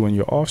protect you and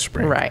your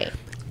offspring. Right.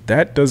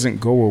 That doesn't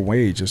go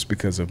away just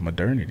because of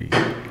modernity.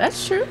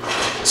 That's true.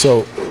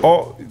 So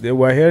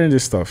we're hearing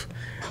this stuff.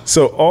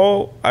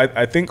 So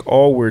I think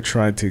all we're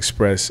trying to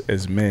express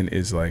as men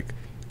is like,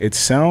 it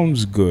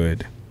sounds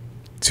good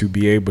to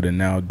be able to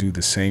now do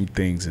the same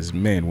things as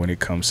men when it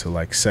comes to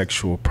like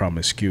sexual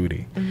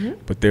promiscuity.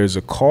 But there's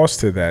a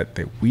cost to that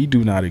we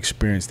do not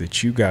experience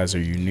that you guys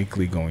are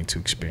uniquely going to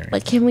experience.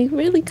 But can we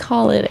really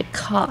call it a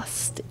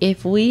cost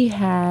if we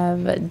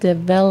have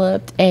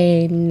developed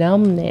a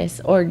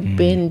numbness or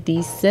been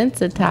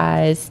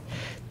desensitized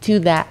to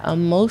that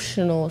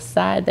emotional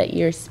side that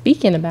you're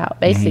speaking about,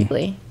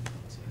 basically?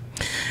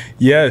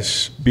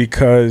 Yes,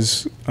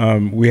 because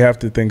we have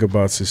to think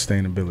about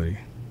sustainability.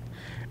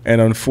 And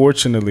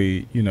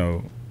unfortunately, you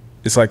know,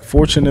 it's like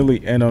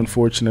fortunately and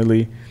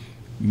unfortunately,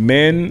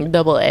 men...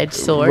 Double-edged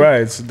sword.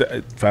 Right. It's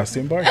fast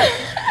and bargain.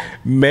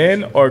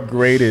 Men are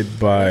graded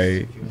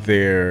by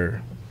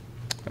their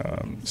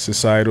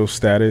societal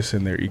status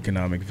and their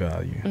economic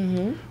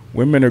value.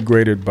 Women are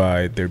graded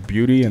by their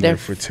beauty and their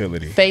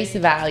fertility. Face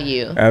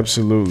value.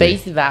 Absolutely.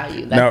 Face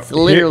value. That's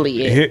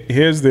literally it.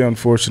 Here's the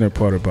unfortunate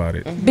part about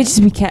it.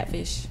 Bitches be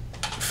catfish.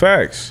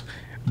 Facts.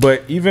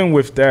 But even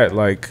with that,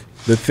 like...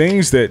 the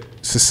things that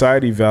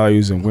society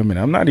values in women,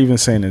 I'm not even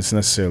saying it's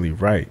necessarily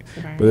right,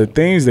 but the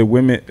things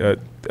that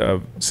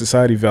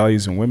society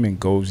values in women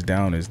goes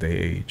down as they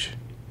age.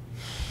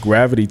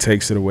 gravity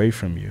takes it away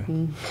from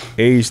you.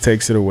 Age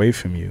takes it away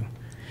from you.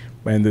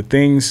 And the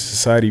things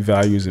society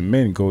values in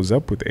men goes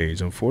up with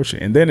age,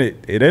 unfortunately. And then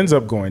it ends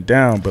up going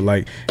down, but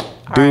like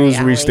dudes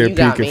reach their peak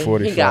at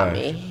 45. He got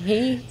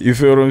me. You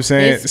feel what I'm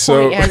saying? His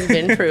point has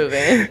been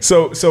proven.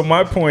 So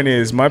my point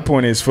is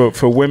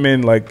for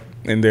women like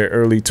in their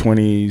early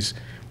 20s,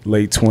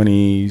 late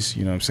 20s,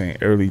 you know what I'm saying,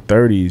 early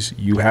 30s,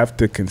 you have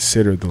to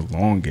consider the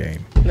long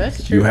game.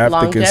 That's true. You have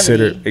Longevity. to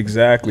consider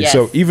exactly. Yes.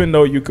 So even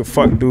though you could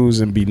fuck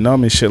dudes and be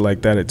numb and shit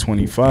like that at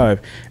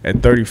 25,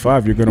 at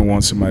 35 you're gonna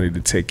want somebody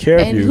to take care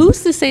of you. And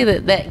who's to say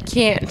that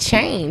can't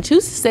change?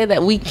 Who's to say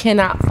that we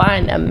cannot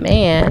find a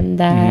man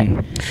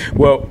that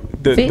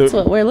fits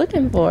what we're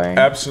looking for?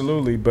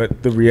 Absolutely,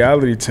 but the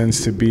reality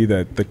tends to be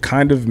that the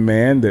kind of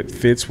man that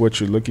fits what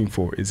you're looking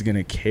for is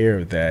gonna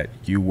care that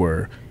you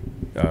were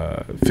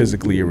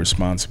physically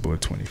irresponsible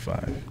at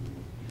 25.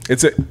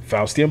 It's a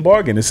Faustian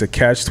bargain. It's a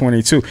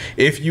catch-22.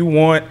 If you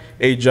want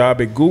a job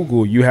at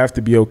Google, you have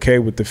to be okay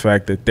with the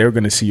fact that they're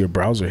going to see your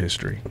browser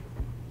history.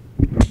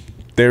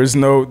 There is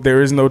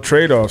no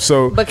trade-off.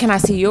 So, But can I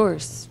see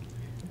yours?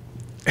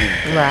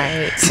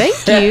 Right. Thank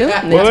you,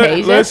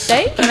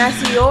 Natasha. Can I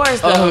see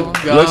yours though? Oh,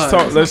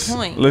 God. let's talk.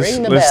 point.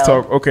 Let's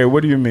talk. Okay,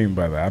 what do you mean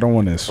by that? I don't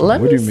want this. What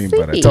do you mean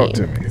by that? Talk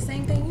to me. The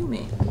same thing you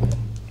meant.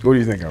 What do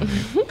you think I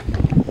mean?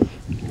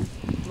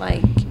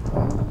 Like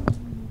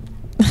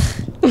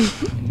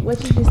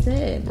What you just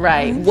said.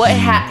 Right. What?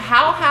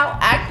 How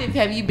active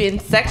have you been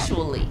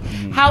sexually?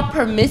 How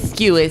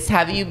promiscuous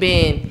have you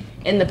been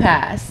in the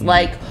past?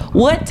 Like,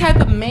 what type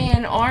of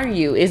man are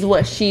you? Is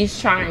what she's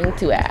trying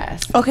to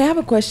ask. Okay, I have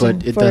a question.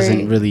 But it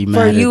doesn't really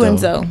matter for you though. and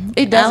Zoe.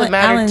 It doesn't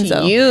matter to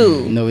Zoe.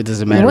 you. No, it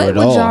doesn't matter What at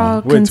would all.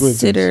 y'all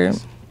consider?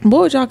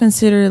 What would y'all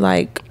consider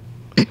like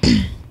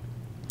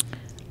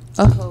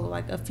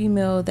a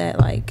female that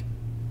like?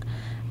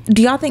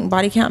 Do y'all think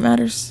body count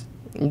matters?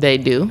 They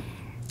do.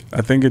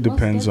 I think it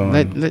depends on.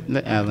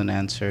 Let Alan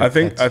answer. I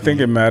think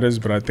it matters,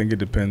 but I think it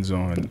depends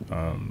on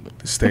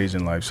the stage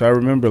in life. So I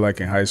remember,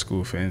 like in high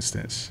school, for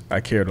instance,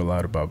 I cared a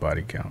lot about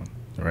body count,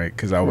 right?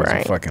 Because I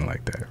wasn't fucking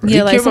like that. Right?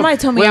 Yeah, like somebody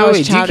told me I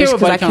was childish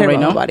because I cared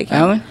about body count.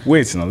 Alan?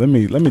 Wait, no, let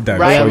me dive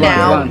Right before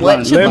now, you go. what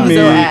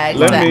Chibuzo asked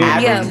the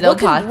average no what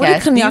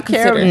podcast. can Do y'all you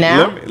care consider?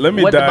 now? Let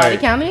me what dive. the body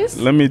count is?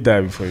 Let me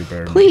dive before you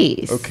bury me.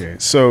 Please. Okay,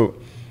 so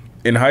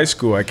in high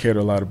school, I cared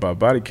a lot about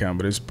body count,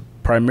 but it's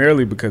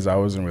primarily because I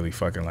wasn't really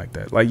fucking like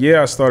that. Like,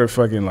 yeah, I started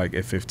fucking like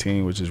at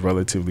 15, which is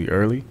relatively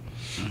early.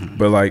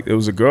 But like, it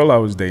was a girl I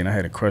was dating. I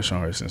had a crush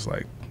on her since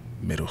like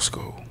middle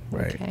school,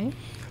 right? Okay.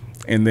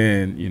 And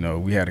then, you know,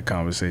 we had a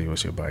conversation,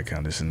 what's your body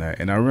count, this and that.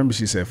 And I remember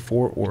she said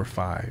 4 or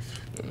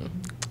 5.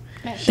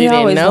 She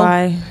didn't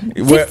know.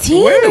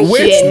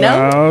 15?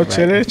 No,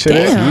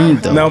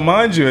 chill. Now,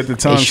 mind you, at the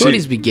time,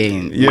 shorties be gay.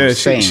 Yeah,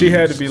 she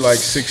had to be like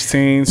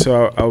 16,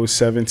 so I was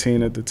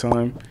 17 at the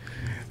time.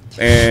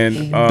 And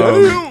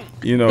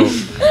you know,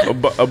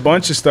 a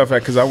bunch of stuff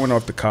because I went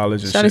off to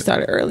college and shit.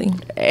 Started early.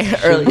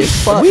 Early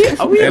as fuck.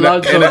 Are we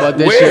allowed to talk about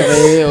this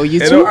shit on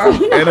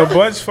YouTube? And a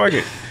bunch, fuck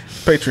it.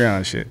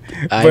 Patreon shit.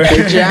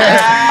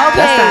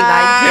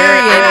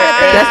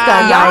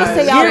 Y'all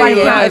say y'all body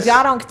count. If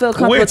y'all don't feel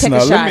comfortable, take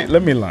a shot.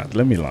 Let me line.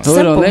 Hold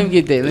on, let me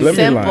get there. Let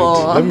me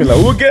line.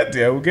 We'll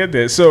get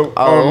there. So,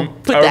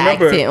 put the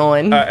accent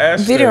on. I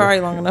asked video her,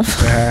 already long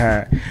enough.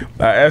 I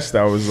asked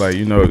her, I was like,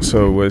 you know,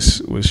 so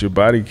what's your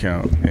body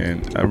count?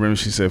 And I remember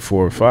she said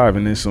 4 or 5,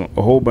 and then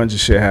a whole bunch of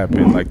shit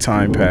happened. Like,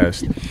 time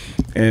passed,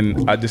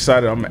 and I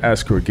decided I'm gonna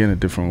ask her again a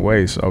different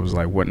way. So I was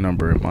like, what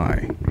number am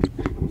I?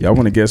 Y'all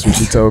want to guess what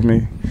she told me?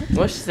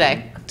 What'd she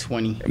say?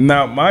 20.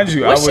 Now, mind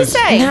you, What'd I was she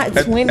say? Not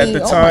 20.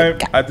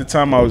 at the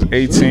time I was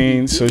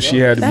 18, so she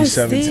had to be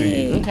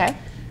 17. Okay.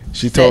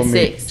 She told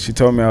me 6. she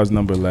told me I was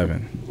number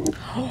 11.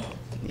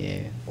 Yeah.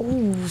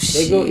 Oh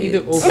They go either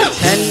over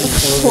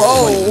 10 or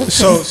over 20.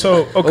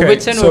 So okay. Over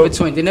 10 or over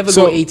 20. They never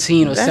go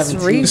 18 or that's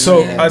 17.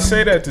 reasonable. So Yeah. I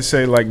say that to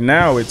say, like,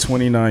 now at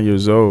 29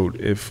 years old,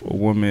 if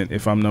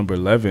I'm number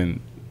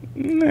 11,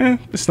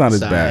 it's not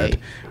as bad.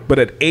 But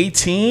at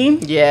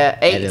 18, Yeah,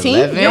 18.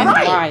 11? You're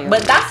right.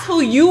 But that's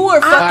who you were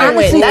fucking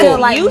with. honestly That's feel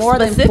like you more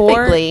than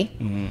specifically.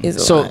 Is a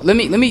So lot. let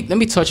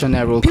me touch on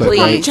that real quick. People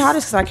call me right?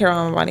 childish because I care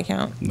about my body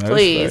count. that's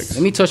Please. facts.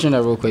 Let me touch on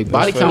that real quick.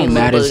 Body fair. count Little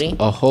matters booty.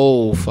 a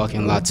whole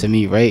fucking lot to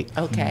me, right?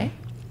 Okay.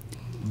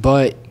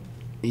 But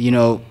you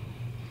know,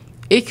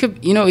 it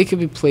could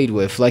be played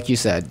with, like you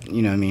said.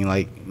 You know what I mean?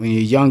 Like when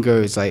you're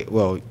younger, it's like,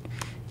 well,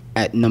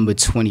 at number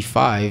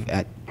 25,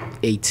 at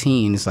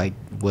 18, it's like,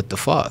 what the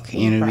fuck?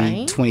 You know what I mean?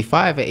 Right.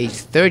 25 at age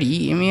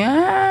 30, I mean,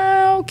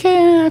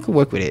 okay, I could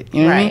work with it.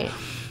 You know what I mean?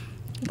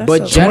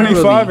 But generally,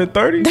 25 and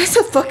 30. That's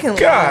a fucking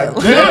God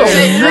lie.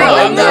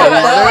 damn.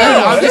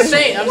 I'm just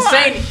saying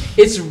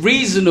it's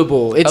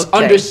reasonable. It's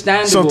Okay.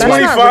 understandable. So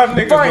 25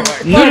 niggas be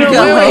like,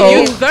 No,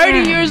 you're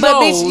 30 years But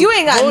old. bitch, you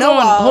ain't got Hold no on,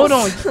 balls. hold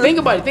on. Think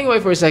about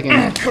it for a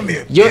second. come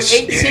here. You're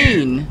bitch.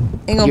 18.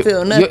 Ain't gonna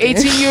feel nothing. You're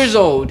 18 years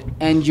old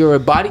and you're a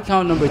body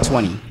count number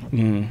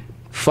 20.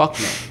 Fuck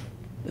no.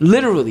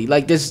 Literally,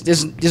 like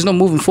there's no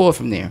moving forward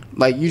from there.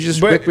 Like you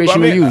just But,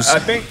 recreational I mean, use. I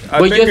think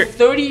but you're it-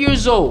 30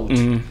 years old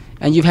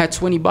and you've had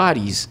 20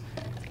 bodies.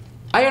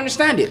 I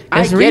understand it. I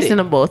It's get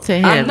reasonable it. to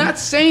him. I'm not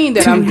saying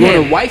that I'm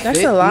going to wife That's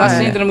it. a I'm lot. not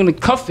saying that I'm going to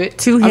cuff it.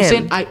 To I'm him.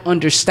 saying I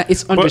understand.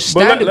 It's But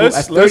understandable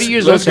at 30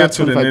 years old to have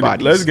 25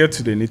 bodies. let's get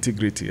to the nitty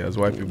gritty, as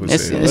white people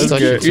say. Let's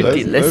Let's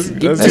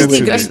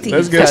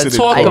get to the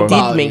talk core.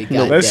 about make it.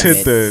 no- Let's goddamn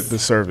hit it. the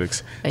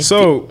cervix.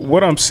 So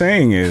what I'm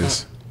saying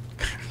is,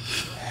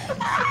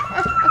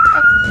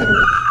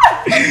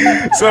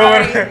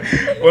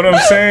 what I'm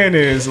saying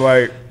is,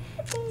 like,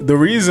 the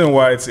reason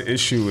why it's an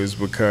issue is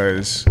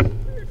because,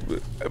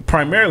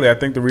 primarily, I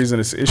think the reason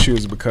it's an issue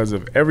is because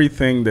of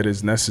everything that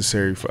is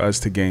necessary for us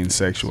to gain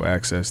sexual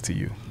access to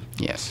you.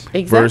 Yes.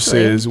 Exactly.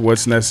 Versus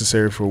what's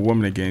necessary for a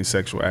woman to gain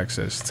sexual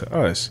access to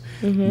us.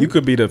 You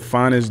could be the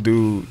finest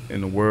dude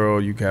in the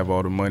world, you could have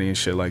all the money and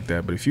shit like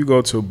that, but if you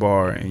go to a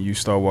bar and you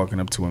start walking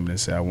up to women and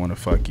say, I want to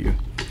fuck you,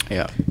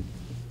 Yeah.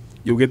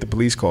 you'll get the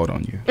police called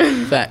on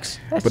you. Facts.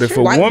 But if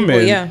a White people,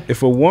 woman, yeah.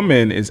 if a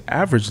woman is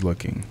average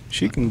looking,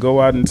 she can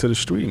go out into the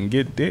street and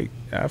get dick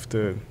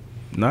after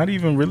not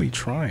even really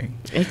trying.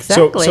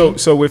 Exactly.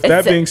 So with that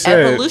It's being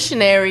said,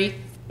 evolutionary,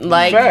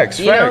 like, facts.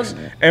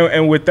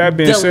 And with that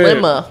being said,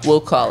 dilemma,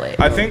 we'll call it.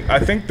 I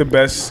think the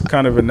best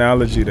kind of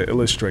analogy to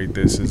illustrate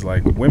this is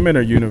like women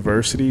are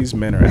universities,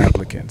 men are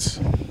applicants.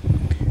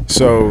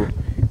 So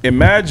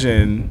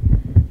imagine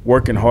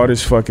working hard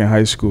as fuck in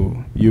high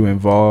school. You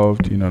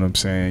involved, you know what I'm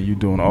saying? You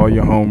doing all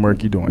your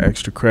homework, you doing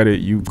extra credit,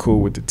 you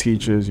cool with the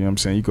teachers, you know what I'm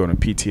saying? You go to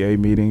PTA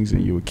meetings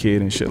and you a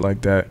kid and shit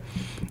like that.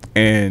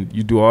 And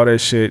you do all that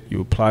shit,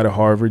 you apply to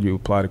Harvard, you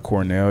apply to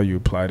Cornell, you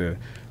apply to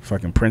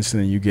fucking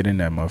Princeton, and you get in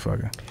that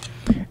motherfucker.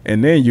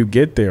 And then you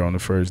get there on the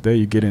first day,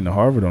 you get into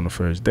Harvard on the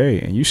first day,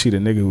 and you see the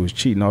nigga who was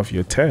cheating off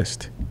your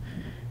test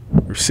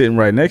sitting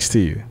right next to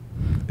you.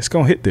 It's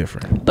gonna hit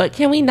different. But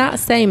can we not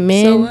say So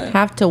men what?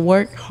 have to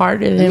work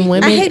harder than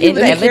women? I hate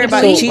people that care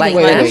about inevitably? cheating. Like,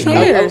 Wait, why?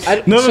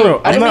 wait.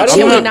 No. I'm not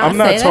can we not I'm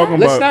not say that? talking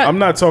Let's about. not- I'm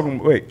not talking.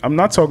 Wait. I'm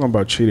not talking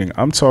about cheating.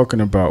 I'm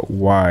talking about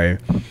why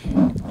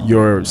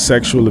your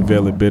sexual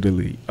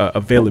availability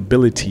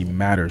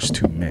matters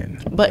to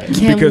men. But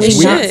can we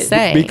we not should.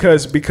 say?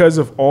 Because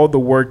of all the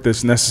work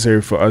that's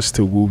necessary for us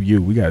to woo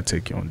you, we gotta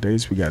take you on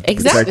dates. We gotta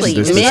Exactly.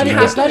 protect you, Men this,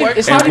 have and to that. work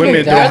it's And not women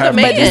even don't that. have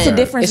But to But do it's the that.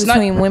 difference It's not-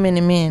 between women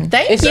and men.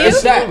 Thank It's you. that.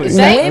 It's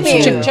Thank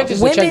that. you. Check this.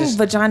 Women's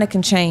vagina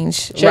can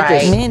change. Check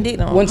right. this. Men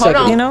didn't. One second.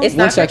 on. You know? It's One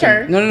not your second.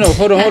 turn. No.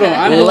 Hold on.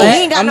 I'm the You host.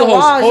 ain't got I'm no the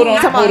host. walls. Hold You on.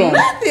 ain't talking Hold about on.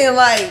 nothing.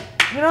 Like,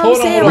 you know what Hold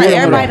I'm on, saying? hold Like on.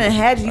 everybody done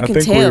had you. You I can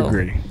think we tell.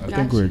 agree. I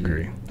think we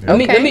agree. Yeah.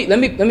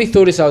 Let me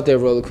throw this out there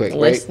real quick.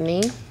 Right?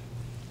 Listening.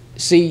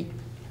 See,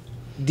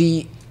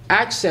 the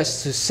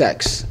access to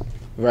sex,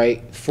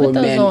 right, for Put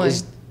those men on.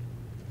 is.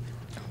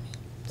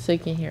 So you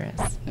can hear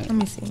us. Let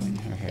me see.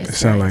 It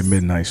sounds like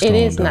Midnight Storm.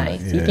 It is don't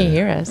nice. You Yeah. can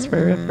hear us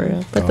for real, for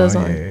real. Put those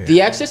on. Yeah.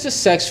 The access to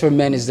sex for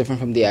men is different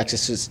from the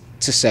access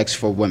to sex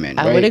for women.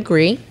 I right? would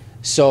agree.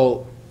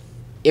 So,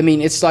 I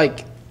mean, it's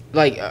like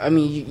I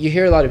mean, you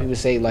hear a lot of people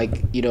say,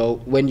 like, you know,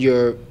 when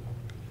you're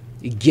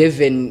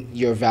given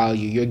your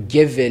value, you're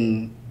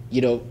given,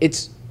 you know,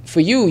 it's for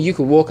you. You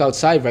could walk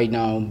outside right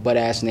now, butt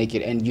ass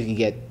naked, and you can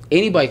get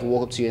anybody can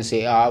walk up to you and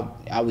say, oh,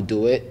 I would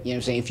do it. You know what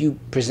I'm saying? If you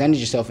presented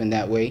yourself in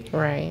that way,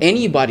 Right.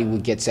 anybody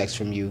would get sex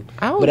from you.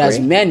 I would but as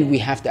agree. men, we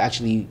have to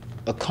actually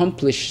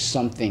accomplish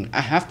something.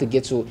 I have to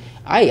get to.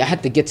 I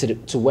had to get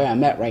to where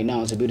I'm at right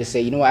now to be able to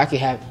say, you know what, I could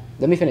have.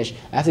 Let me finish.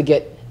 I have to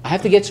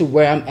get to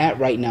where I'm at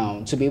right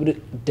now to be able to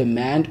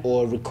demand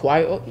or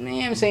require. Or, you know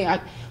what I'm saying?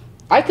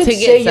 I could To get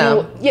say, you some.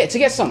 know, yeah, to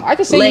get some. I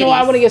could say, you know, I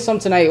Ladies. want to get some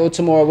tonight or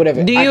tomorrow,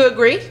 whatever. Do you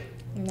agree?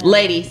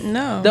 Ladies.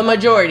 No. The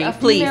majority, A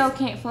please. female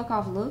can't fuck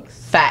off looks.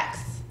 Facts.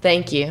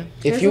 Thank you.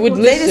 If you would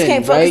They just listen,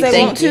 can't fuck right? if they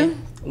Thank want you. to.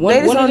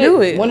 They just don't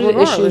do it. One of the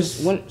regardless.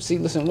 issues. One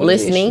of the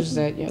Listening. issues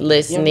that, yeah,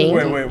 Listening.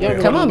 yeah, Wait.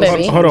 yeah, Come on, listen,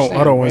 baby. Hold on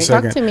understand, one right?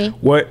 second. Talk to me.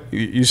 What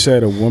you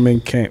said? A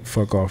woman can't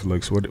fuck off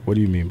looks. What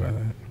do you mean by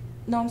that?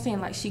 No, I'm saying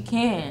like she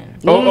can.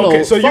 Oh,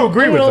 okay, so you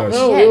agree with us. It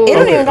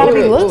don't even gotta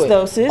be wait, looks wait.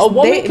 though, sis. A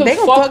woman They can gonna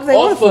fuck fuck they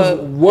wanna off of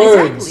fuck.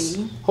 words.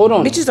 Exactly. Hold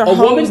on. Bitches are a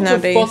woman hoes can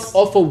nowadays. fuck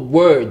off of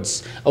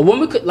words. A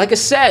woman could, like I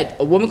said,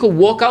 a woman could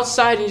walk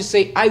outside and just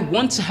say, "I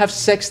want to have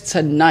sex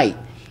tonight,"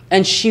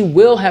 and she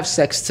will have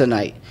sex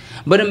tonight.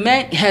 But a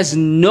man has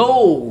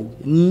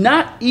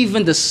not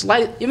even the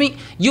slightest. I mean,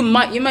 you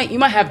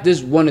might have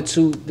this one or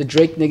two, the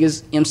Drake niggas. You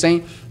know what I'm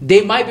saying?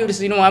 They might be able to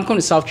say, you know what, I'm coming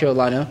to South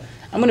Carolina.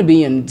 I'm gonna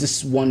be in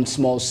this one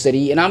small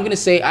city, and I'm gonna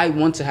say I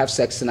want to have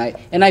sex tonight,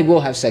 and I will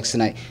have sex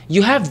tonight.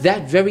 You have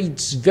that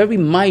very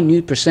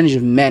minute percentage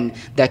of men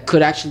that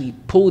could actually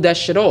pull that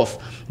shit off.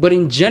 But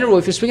in general,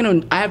 if you're speaking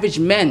on average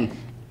men,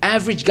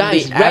 average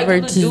guys, The regular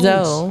average dudes.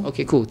 Zoe.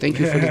 Okay, cool. Thank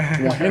you for the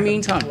 100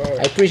 million time.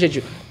 I appreciate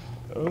you.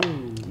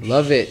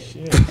 Love it.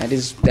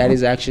 That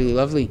is actually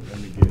lovely.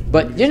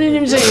 But you know what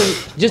I'm saying?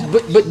 Just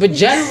but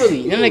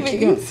generally, you know, like,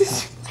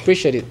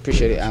 appreciate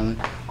it, Alan.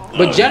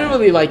 But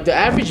generally, like, the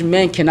average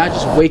man cannot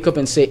just wake up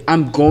and say,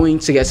 I'm going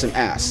to get some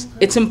ass.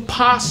 It's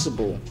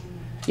impossible.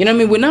 You know what I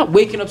mean? We're not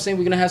waking up saying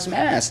we're going to have some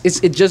ass.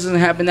 It just doesn't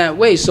happen that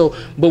way. So,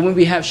 but when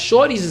we have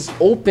shorties, it's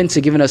open to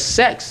giving us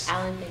sex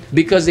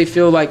because they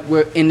feel like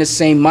we're in the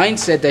same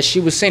mindset that she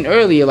was saying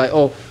earlier. Like,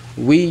 oh,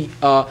 we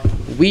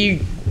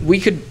we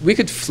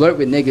could flirt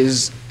with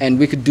niggas and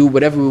we could do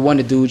whatever we want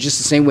to do just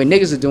the same way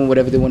niggas are doing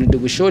whatever they want to do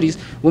with shorties.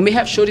 When we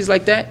have shorties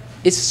like that,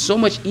 it's so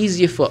much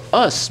easier for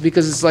us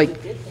because it's like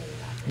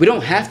we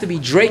don't have to be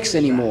Drakes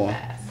anymore.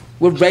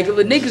 We're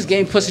regular niggas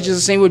getting pussy just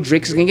the same way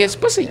Drake's gonna get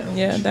pussy.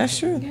 Yeah, that's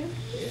true.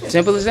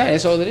 Simple as that.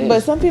 That's all it is.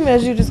 But some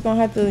females you just gonna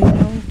have to, you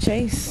know,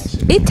 chase.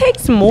 It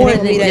takes more It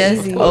ain't than gonna be that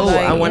just easy.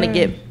 I want to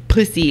get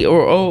pussy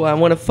or I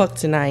want to fuck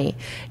tonight.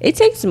 It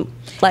takes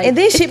like And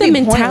this it's shit the be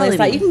mentality. pointless.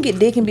 Like you can get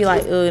dick and be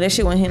like, that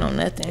shit wasn't hitting on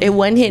nothing. It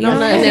wasn't hitting on You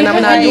know nothing, what and I'm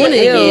I'm not saying? doing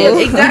it again.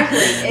 Ew.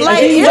 Exactly.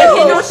 Like, it ew. wasn't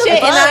hitting on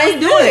shit, and I ain't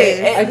doing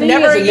it. I think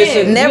Never you guys are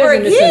again. missing- Never you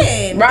guys are missing-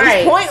 again. Right.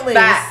 It's pointless.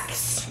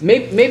 Facts.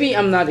 Maybe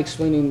I'm not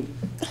explaining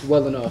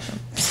well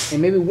enough,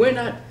 and maybe we're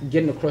not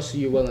getting across to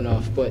you well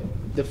enough. But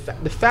the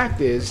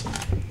fact is,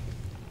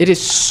 it is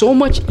so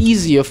much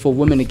easier for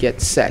women to get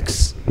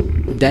sex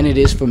than it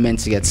is for men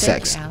to get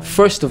sex.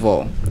 First of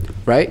all,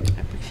 right?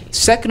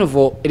 Second of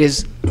all, it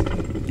is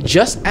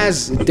just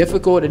as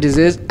difficult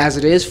as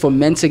it is for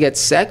men to get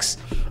sex.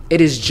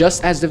 It is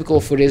just as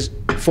difficult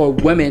for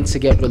women to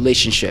get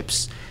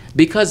relationships.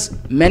 Because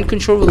men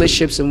control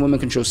relationships and women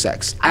control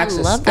sex. I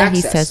love that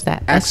he says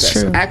that. That's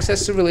true.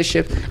 Access to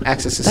relationship,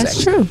 access to That's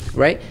sex. true.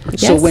 Right?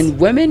 Yes. So when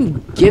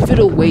women give it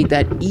away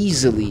that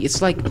easily, it's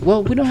like,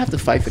 well, we don't have to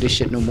fight for this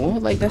shit no more.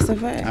 Like, That's a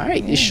fact. all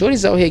right, this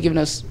shorty's out here giving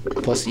us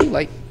pussy.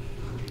 Like,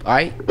 all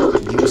right,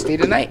 you gonna stay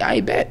tonight? I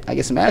bet. I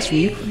get some ass from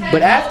you.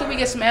 But after we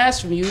get some ass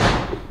from you,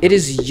 it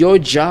is your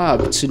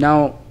job to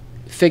now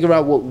figure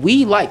out what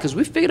we like, because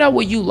we figured out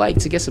what you like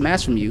to get some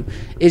ass from you.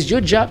 It's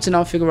your job to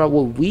now figure out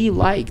what we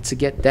like to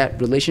get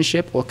that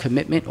relationship or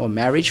commitment or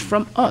marriage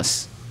from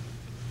us.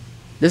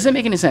 Does that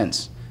make any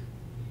sense?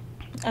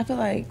 I feel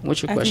like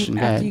What's your question?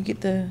 Go After ahead. you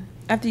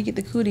get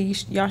the cootie,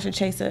 y'all should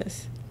chase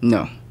us.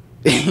 No.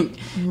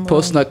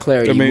 Post nut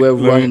clarity, Let me- we're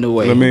let me- running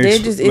away. let me They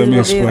ex- just let is me what it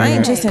is. I explain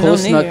ain't that. chasing no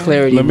Post nut nigga.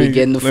 clarity, Let me- we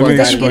getting the let me fuck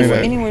out of explain here.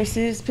 that. Anywhere,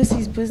 sis,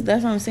 pussy's pussy.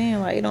 That's what I'm saying.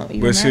 Like it don't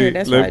even But matter. see,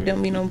 That's let- why it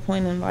don't be no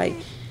point in like,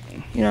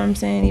 you know what I'm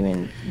saying,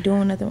 even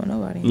doing nothing with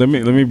nobody. Let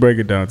me break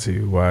it down to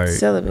you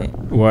Celibate.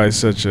 why it's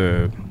such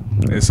a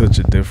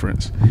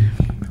difference.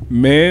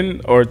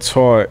 Men are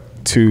taught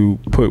to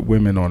put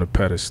women on a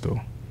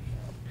pedestal,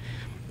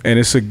 and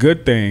it's a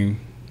good thing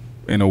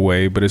in a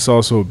way, but it's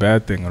also a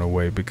bad thing in a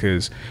way,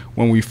 because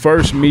when we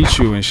first meet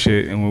you and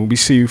shit, and when we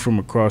see you from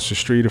across the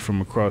street or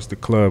from across the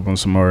club on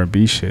some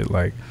R&B shit,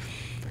 like,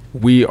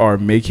 we are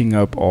making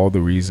up all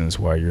the reasons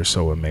why you're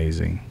so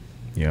amazing.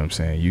 You know what I'm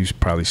saying? You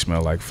probably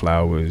smell like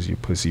flowers. Your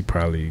pussy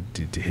probably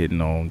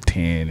hitting on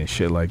 10 and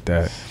shit like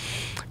that.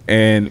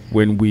 And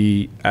when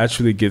we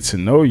actually get to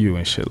know you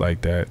and shit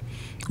like that,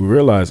 we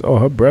realize, oh,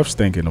 her breath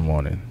stink in the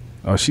morning.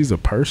 Oh, she's a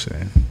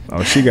person.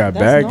 Oh, she got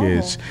That's baggage.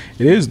 normal.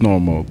 It is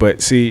normal.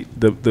 But see,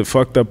 the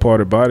fucked up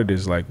part about it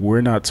is, like, we're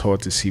not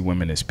taught to see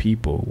women as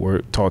people. We're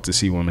taught to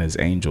see women as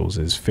angels,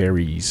 as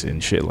fairies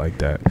and shit like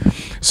that.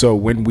 So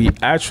when we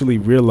actually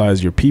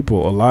realize you're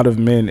people, a lot of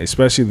men,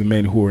 especially the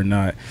men who are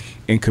not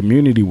in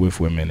community with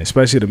women,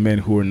 especially the men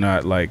who are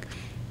not, like,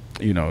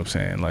 you know what I'm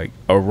saying, like,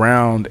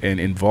 around and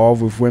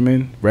involved with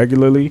women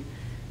regularly,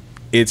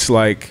 it's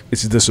like,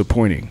 it's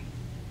disappointing.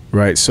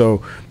 Right,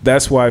 so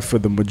that's why for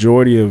the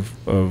majority of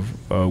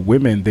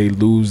women, they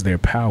lose their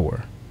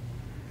power,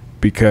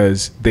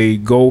 because they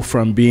go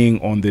from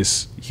being on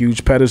this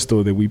huge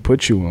pedestal that we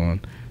put you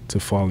on to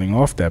falling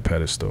off that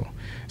pedestal.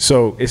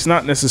 So it's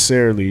not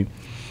necessarily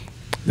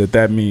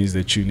that means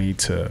that you need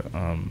to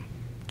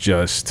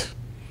just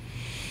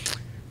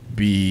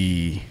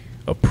be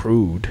a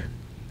prude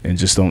and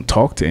just don't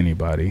talk to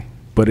anybody,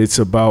 but it's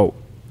about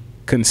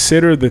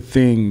consider the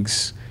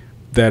things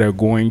that are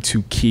going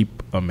to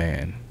keep a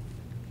man.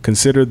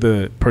 Consider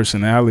the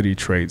personality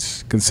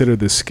traits, consider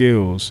the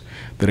skills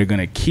that are going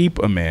to keep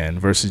a man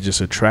versus just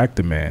attract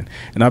a man.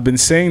 And I've been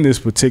saying this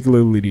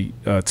particularly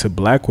to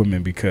black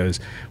women, because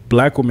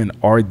black women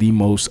are the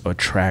most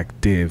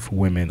attractive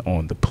women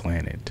on the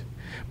planet.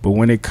 But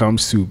when it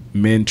comes to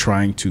men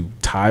trying to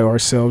tie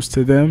ourselves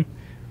to them,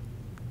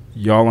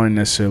 y'all aren't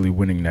necessarily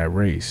winning that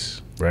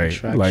race, right?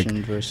 Attraction Like,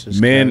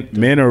 versus men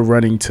character. are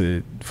running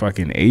to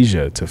fucking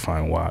Asia to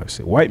find wives,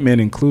 white men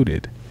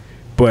included.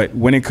 But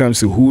when it comes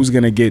to who's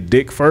going to get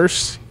dick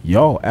first,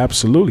 y'all,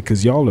 absolutely,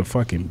 because y'all are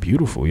fucking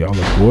beautiful. Y'all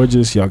are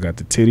gorgeous. Y'all got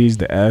the titties,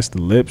 the ass, the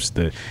lips,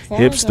 the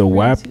hips, the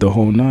wap, the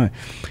whole nine.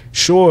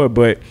 Sure,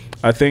 but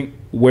I think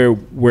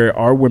where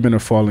our women are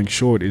falling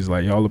short is,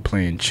 like, y'all are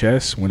playing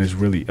chess when it's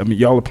really, I mean,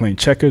 y'all are playing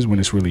checkers when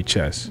it's really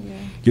chess. Yeah.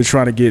 You're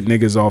trying to get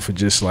niggas off of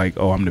just like,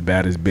 oh, I'm the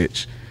baddest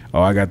bitch.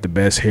 Oh, I got the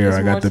best hair. It's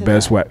I more got the to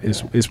best that. wap.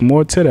 It's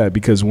more to that,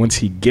 because once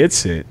he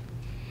gets it,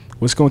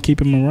 what's going to keep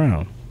him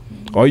around?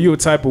 Are you a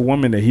type of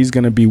woman that he's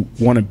gonna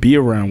want to be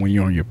around when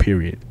you're on your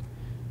period?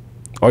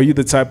 Are you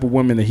the type of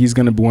woman that he's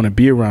gonna want to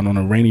be around on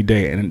a rainy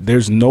day and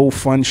there's no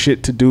fun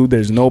shit to do?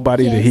 There's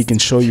nobody that he can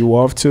show you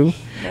off to,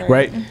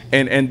 right?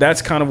 And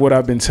that's kind of what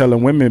I've been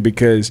telling women,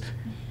 because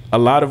a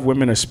lot of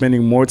women are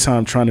spending more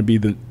time trying to be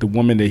the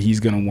woman that he's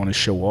gonna want to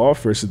show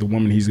off versus the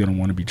woman he's gonna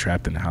want to be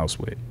trapped in the house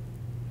with.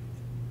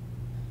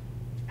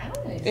 I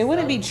don't It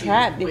wouldn't be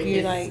trapped if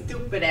you like.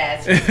 Stupid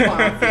ass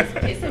responses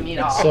pissing me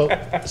off.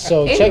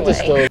 So check this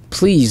though.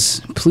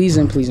 Please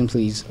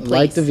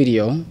like the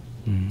video.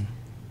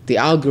 The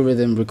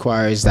algorithm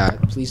requires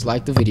that. Please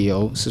like the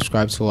video,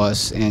 subscribe to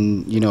us,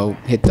 and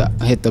hit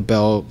the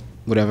bell,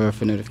 whatever,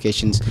 for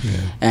notifications. Yeah.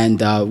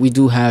 And we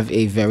do have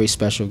a very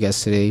special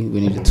guest today. We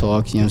need to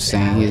talk. You know what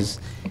I'm saying?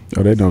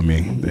 They know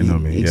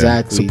me.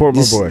 Exactly. Yeah. Support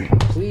my boy.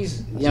 Please.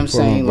 You know what I'm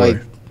saying? Like,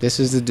 this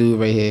is the dude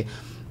right here.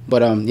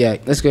 But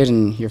let's go ahead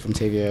and hear from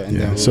Tavia, and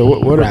then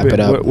we'll wrap it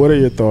up. What are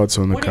your thoughts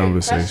on the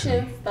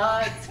conversation? Questions,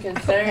 thoughts,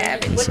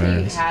 concerns. What do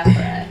you have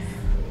for us?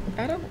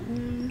 I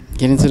don't.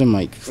 Get into the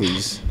mic,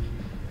 please.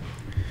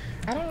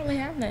 I don't really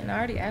have nothing. I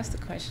already asked the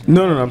question.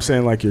 No, I'm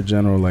saying like your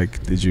general,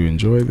 like, did you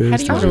enjoy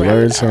this? How do Did you you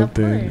learn rate it?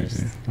 something?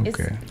 Of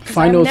Okay.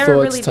 Final I've never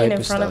thoughts really type been in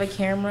of front stuff. of a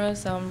camera,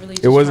 so I'm really.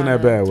 Just It wasn't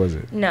trying that bad, was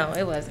it? No,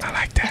 it wasn't. I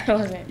like that. It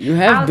wasn't. You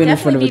have I'll been in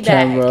front of a definitely be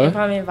back camera. if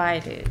I'm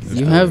invited.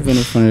 You have been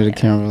in front of the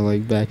camera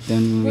like back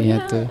then when we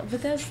had to.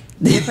 But that's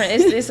different.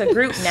 It's a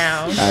group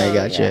now. So, I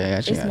got you.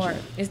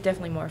 It's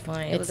definitely more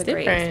fun. It was a It's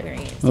great different.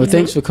 experience. Well,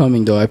 thanks for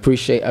coming, though. I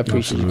appreciate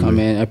you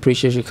coming. I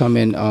appreciate you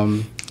coming,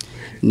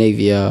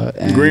 Navia.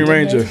 And Green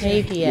Ranger.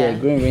 Yeah,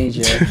 Green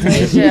Ranger.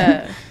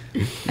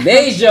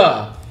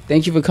 Asia.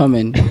 Thank you for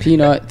coming.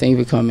 Peanut, thank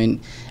you for coming.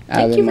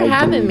 Thank you for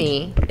having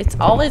me. It's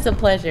always a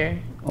pleasure.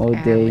 All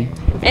day.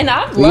 And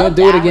I've We're gonna loved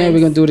do it again. Alan's. We're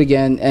gonna do it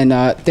again. And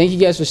thank you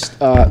guys for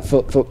you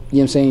know what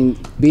I'm saying,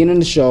 being on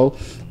the show.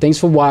 Thanks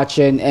for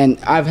watching. And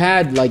I've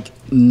had like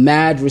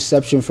mad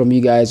reception from you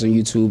guys on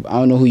YouTube. I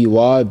don't know who you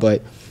are,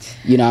 but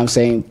you know what I'm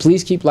saying,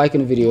 please keep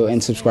liking the video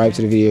and subscribe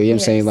to the video. You know what I'm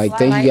saying? Like,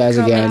 thank you guys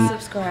again.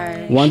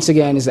 Subscribe. Once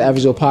again, it's the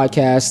Average Joe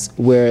Podcast.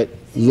 We're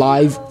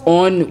live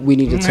on We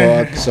Need to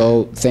Talk.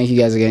 So thank you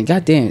guys again.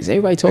 God damn, is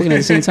everybody talking at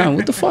the same time?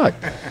 What the fuck?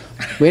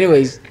 But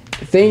anyways,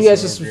 thank you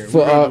guys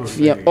for all of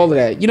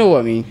that. You know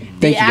what I mean?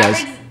 Thank you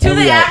guys. To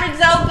the Average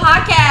Joe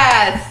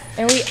Podcast.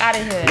 And we out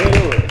of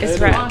here. It's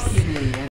wraps.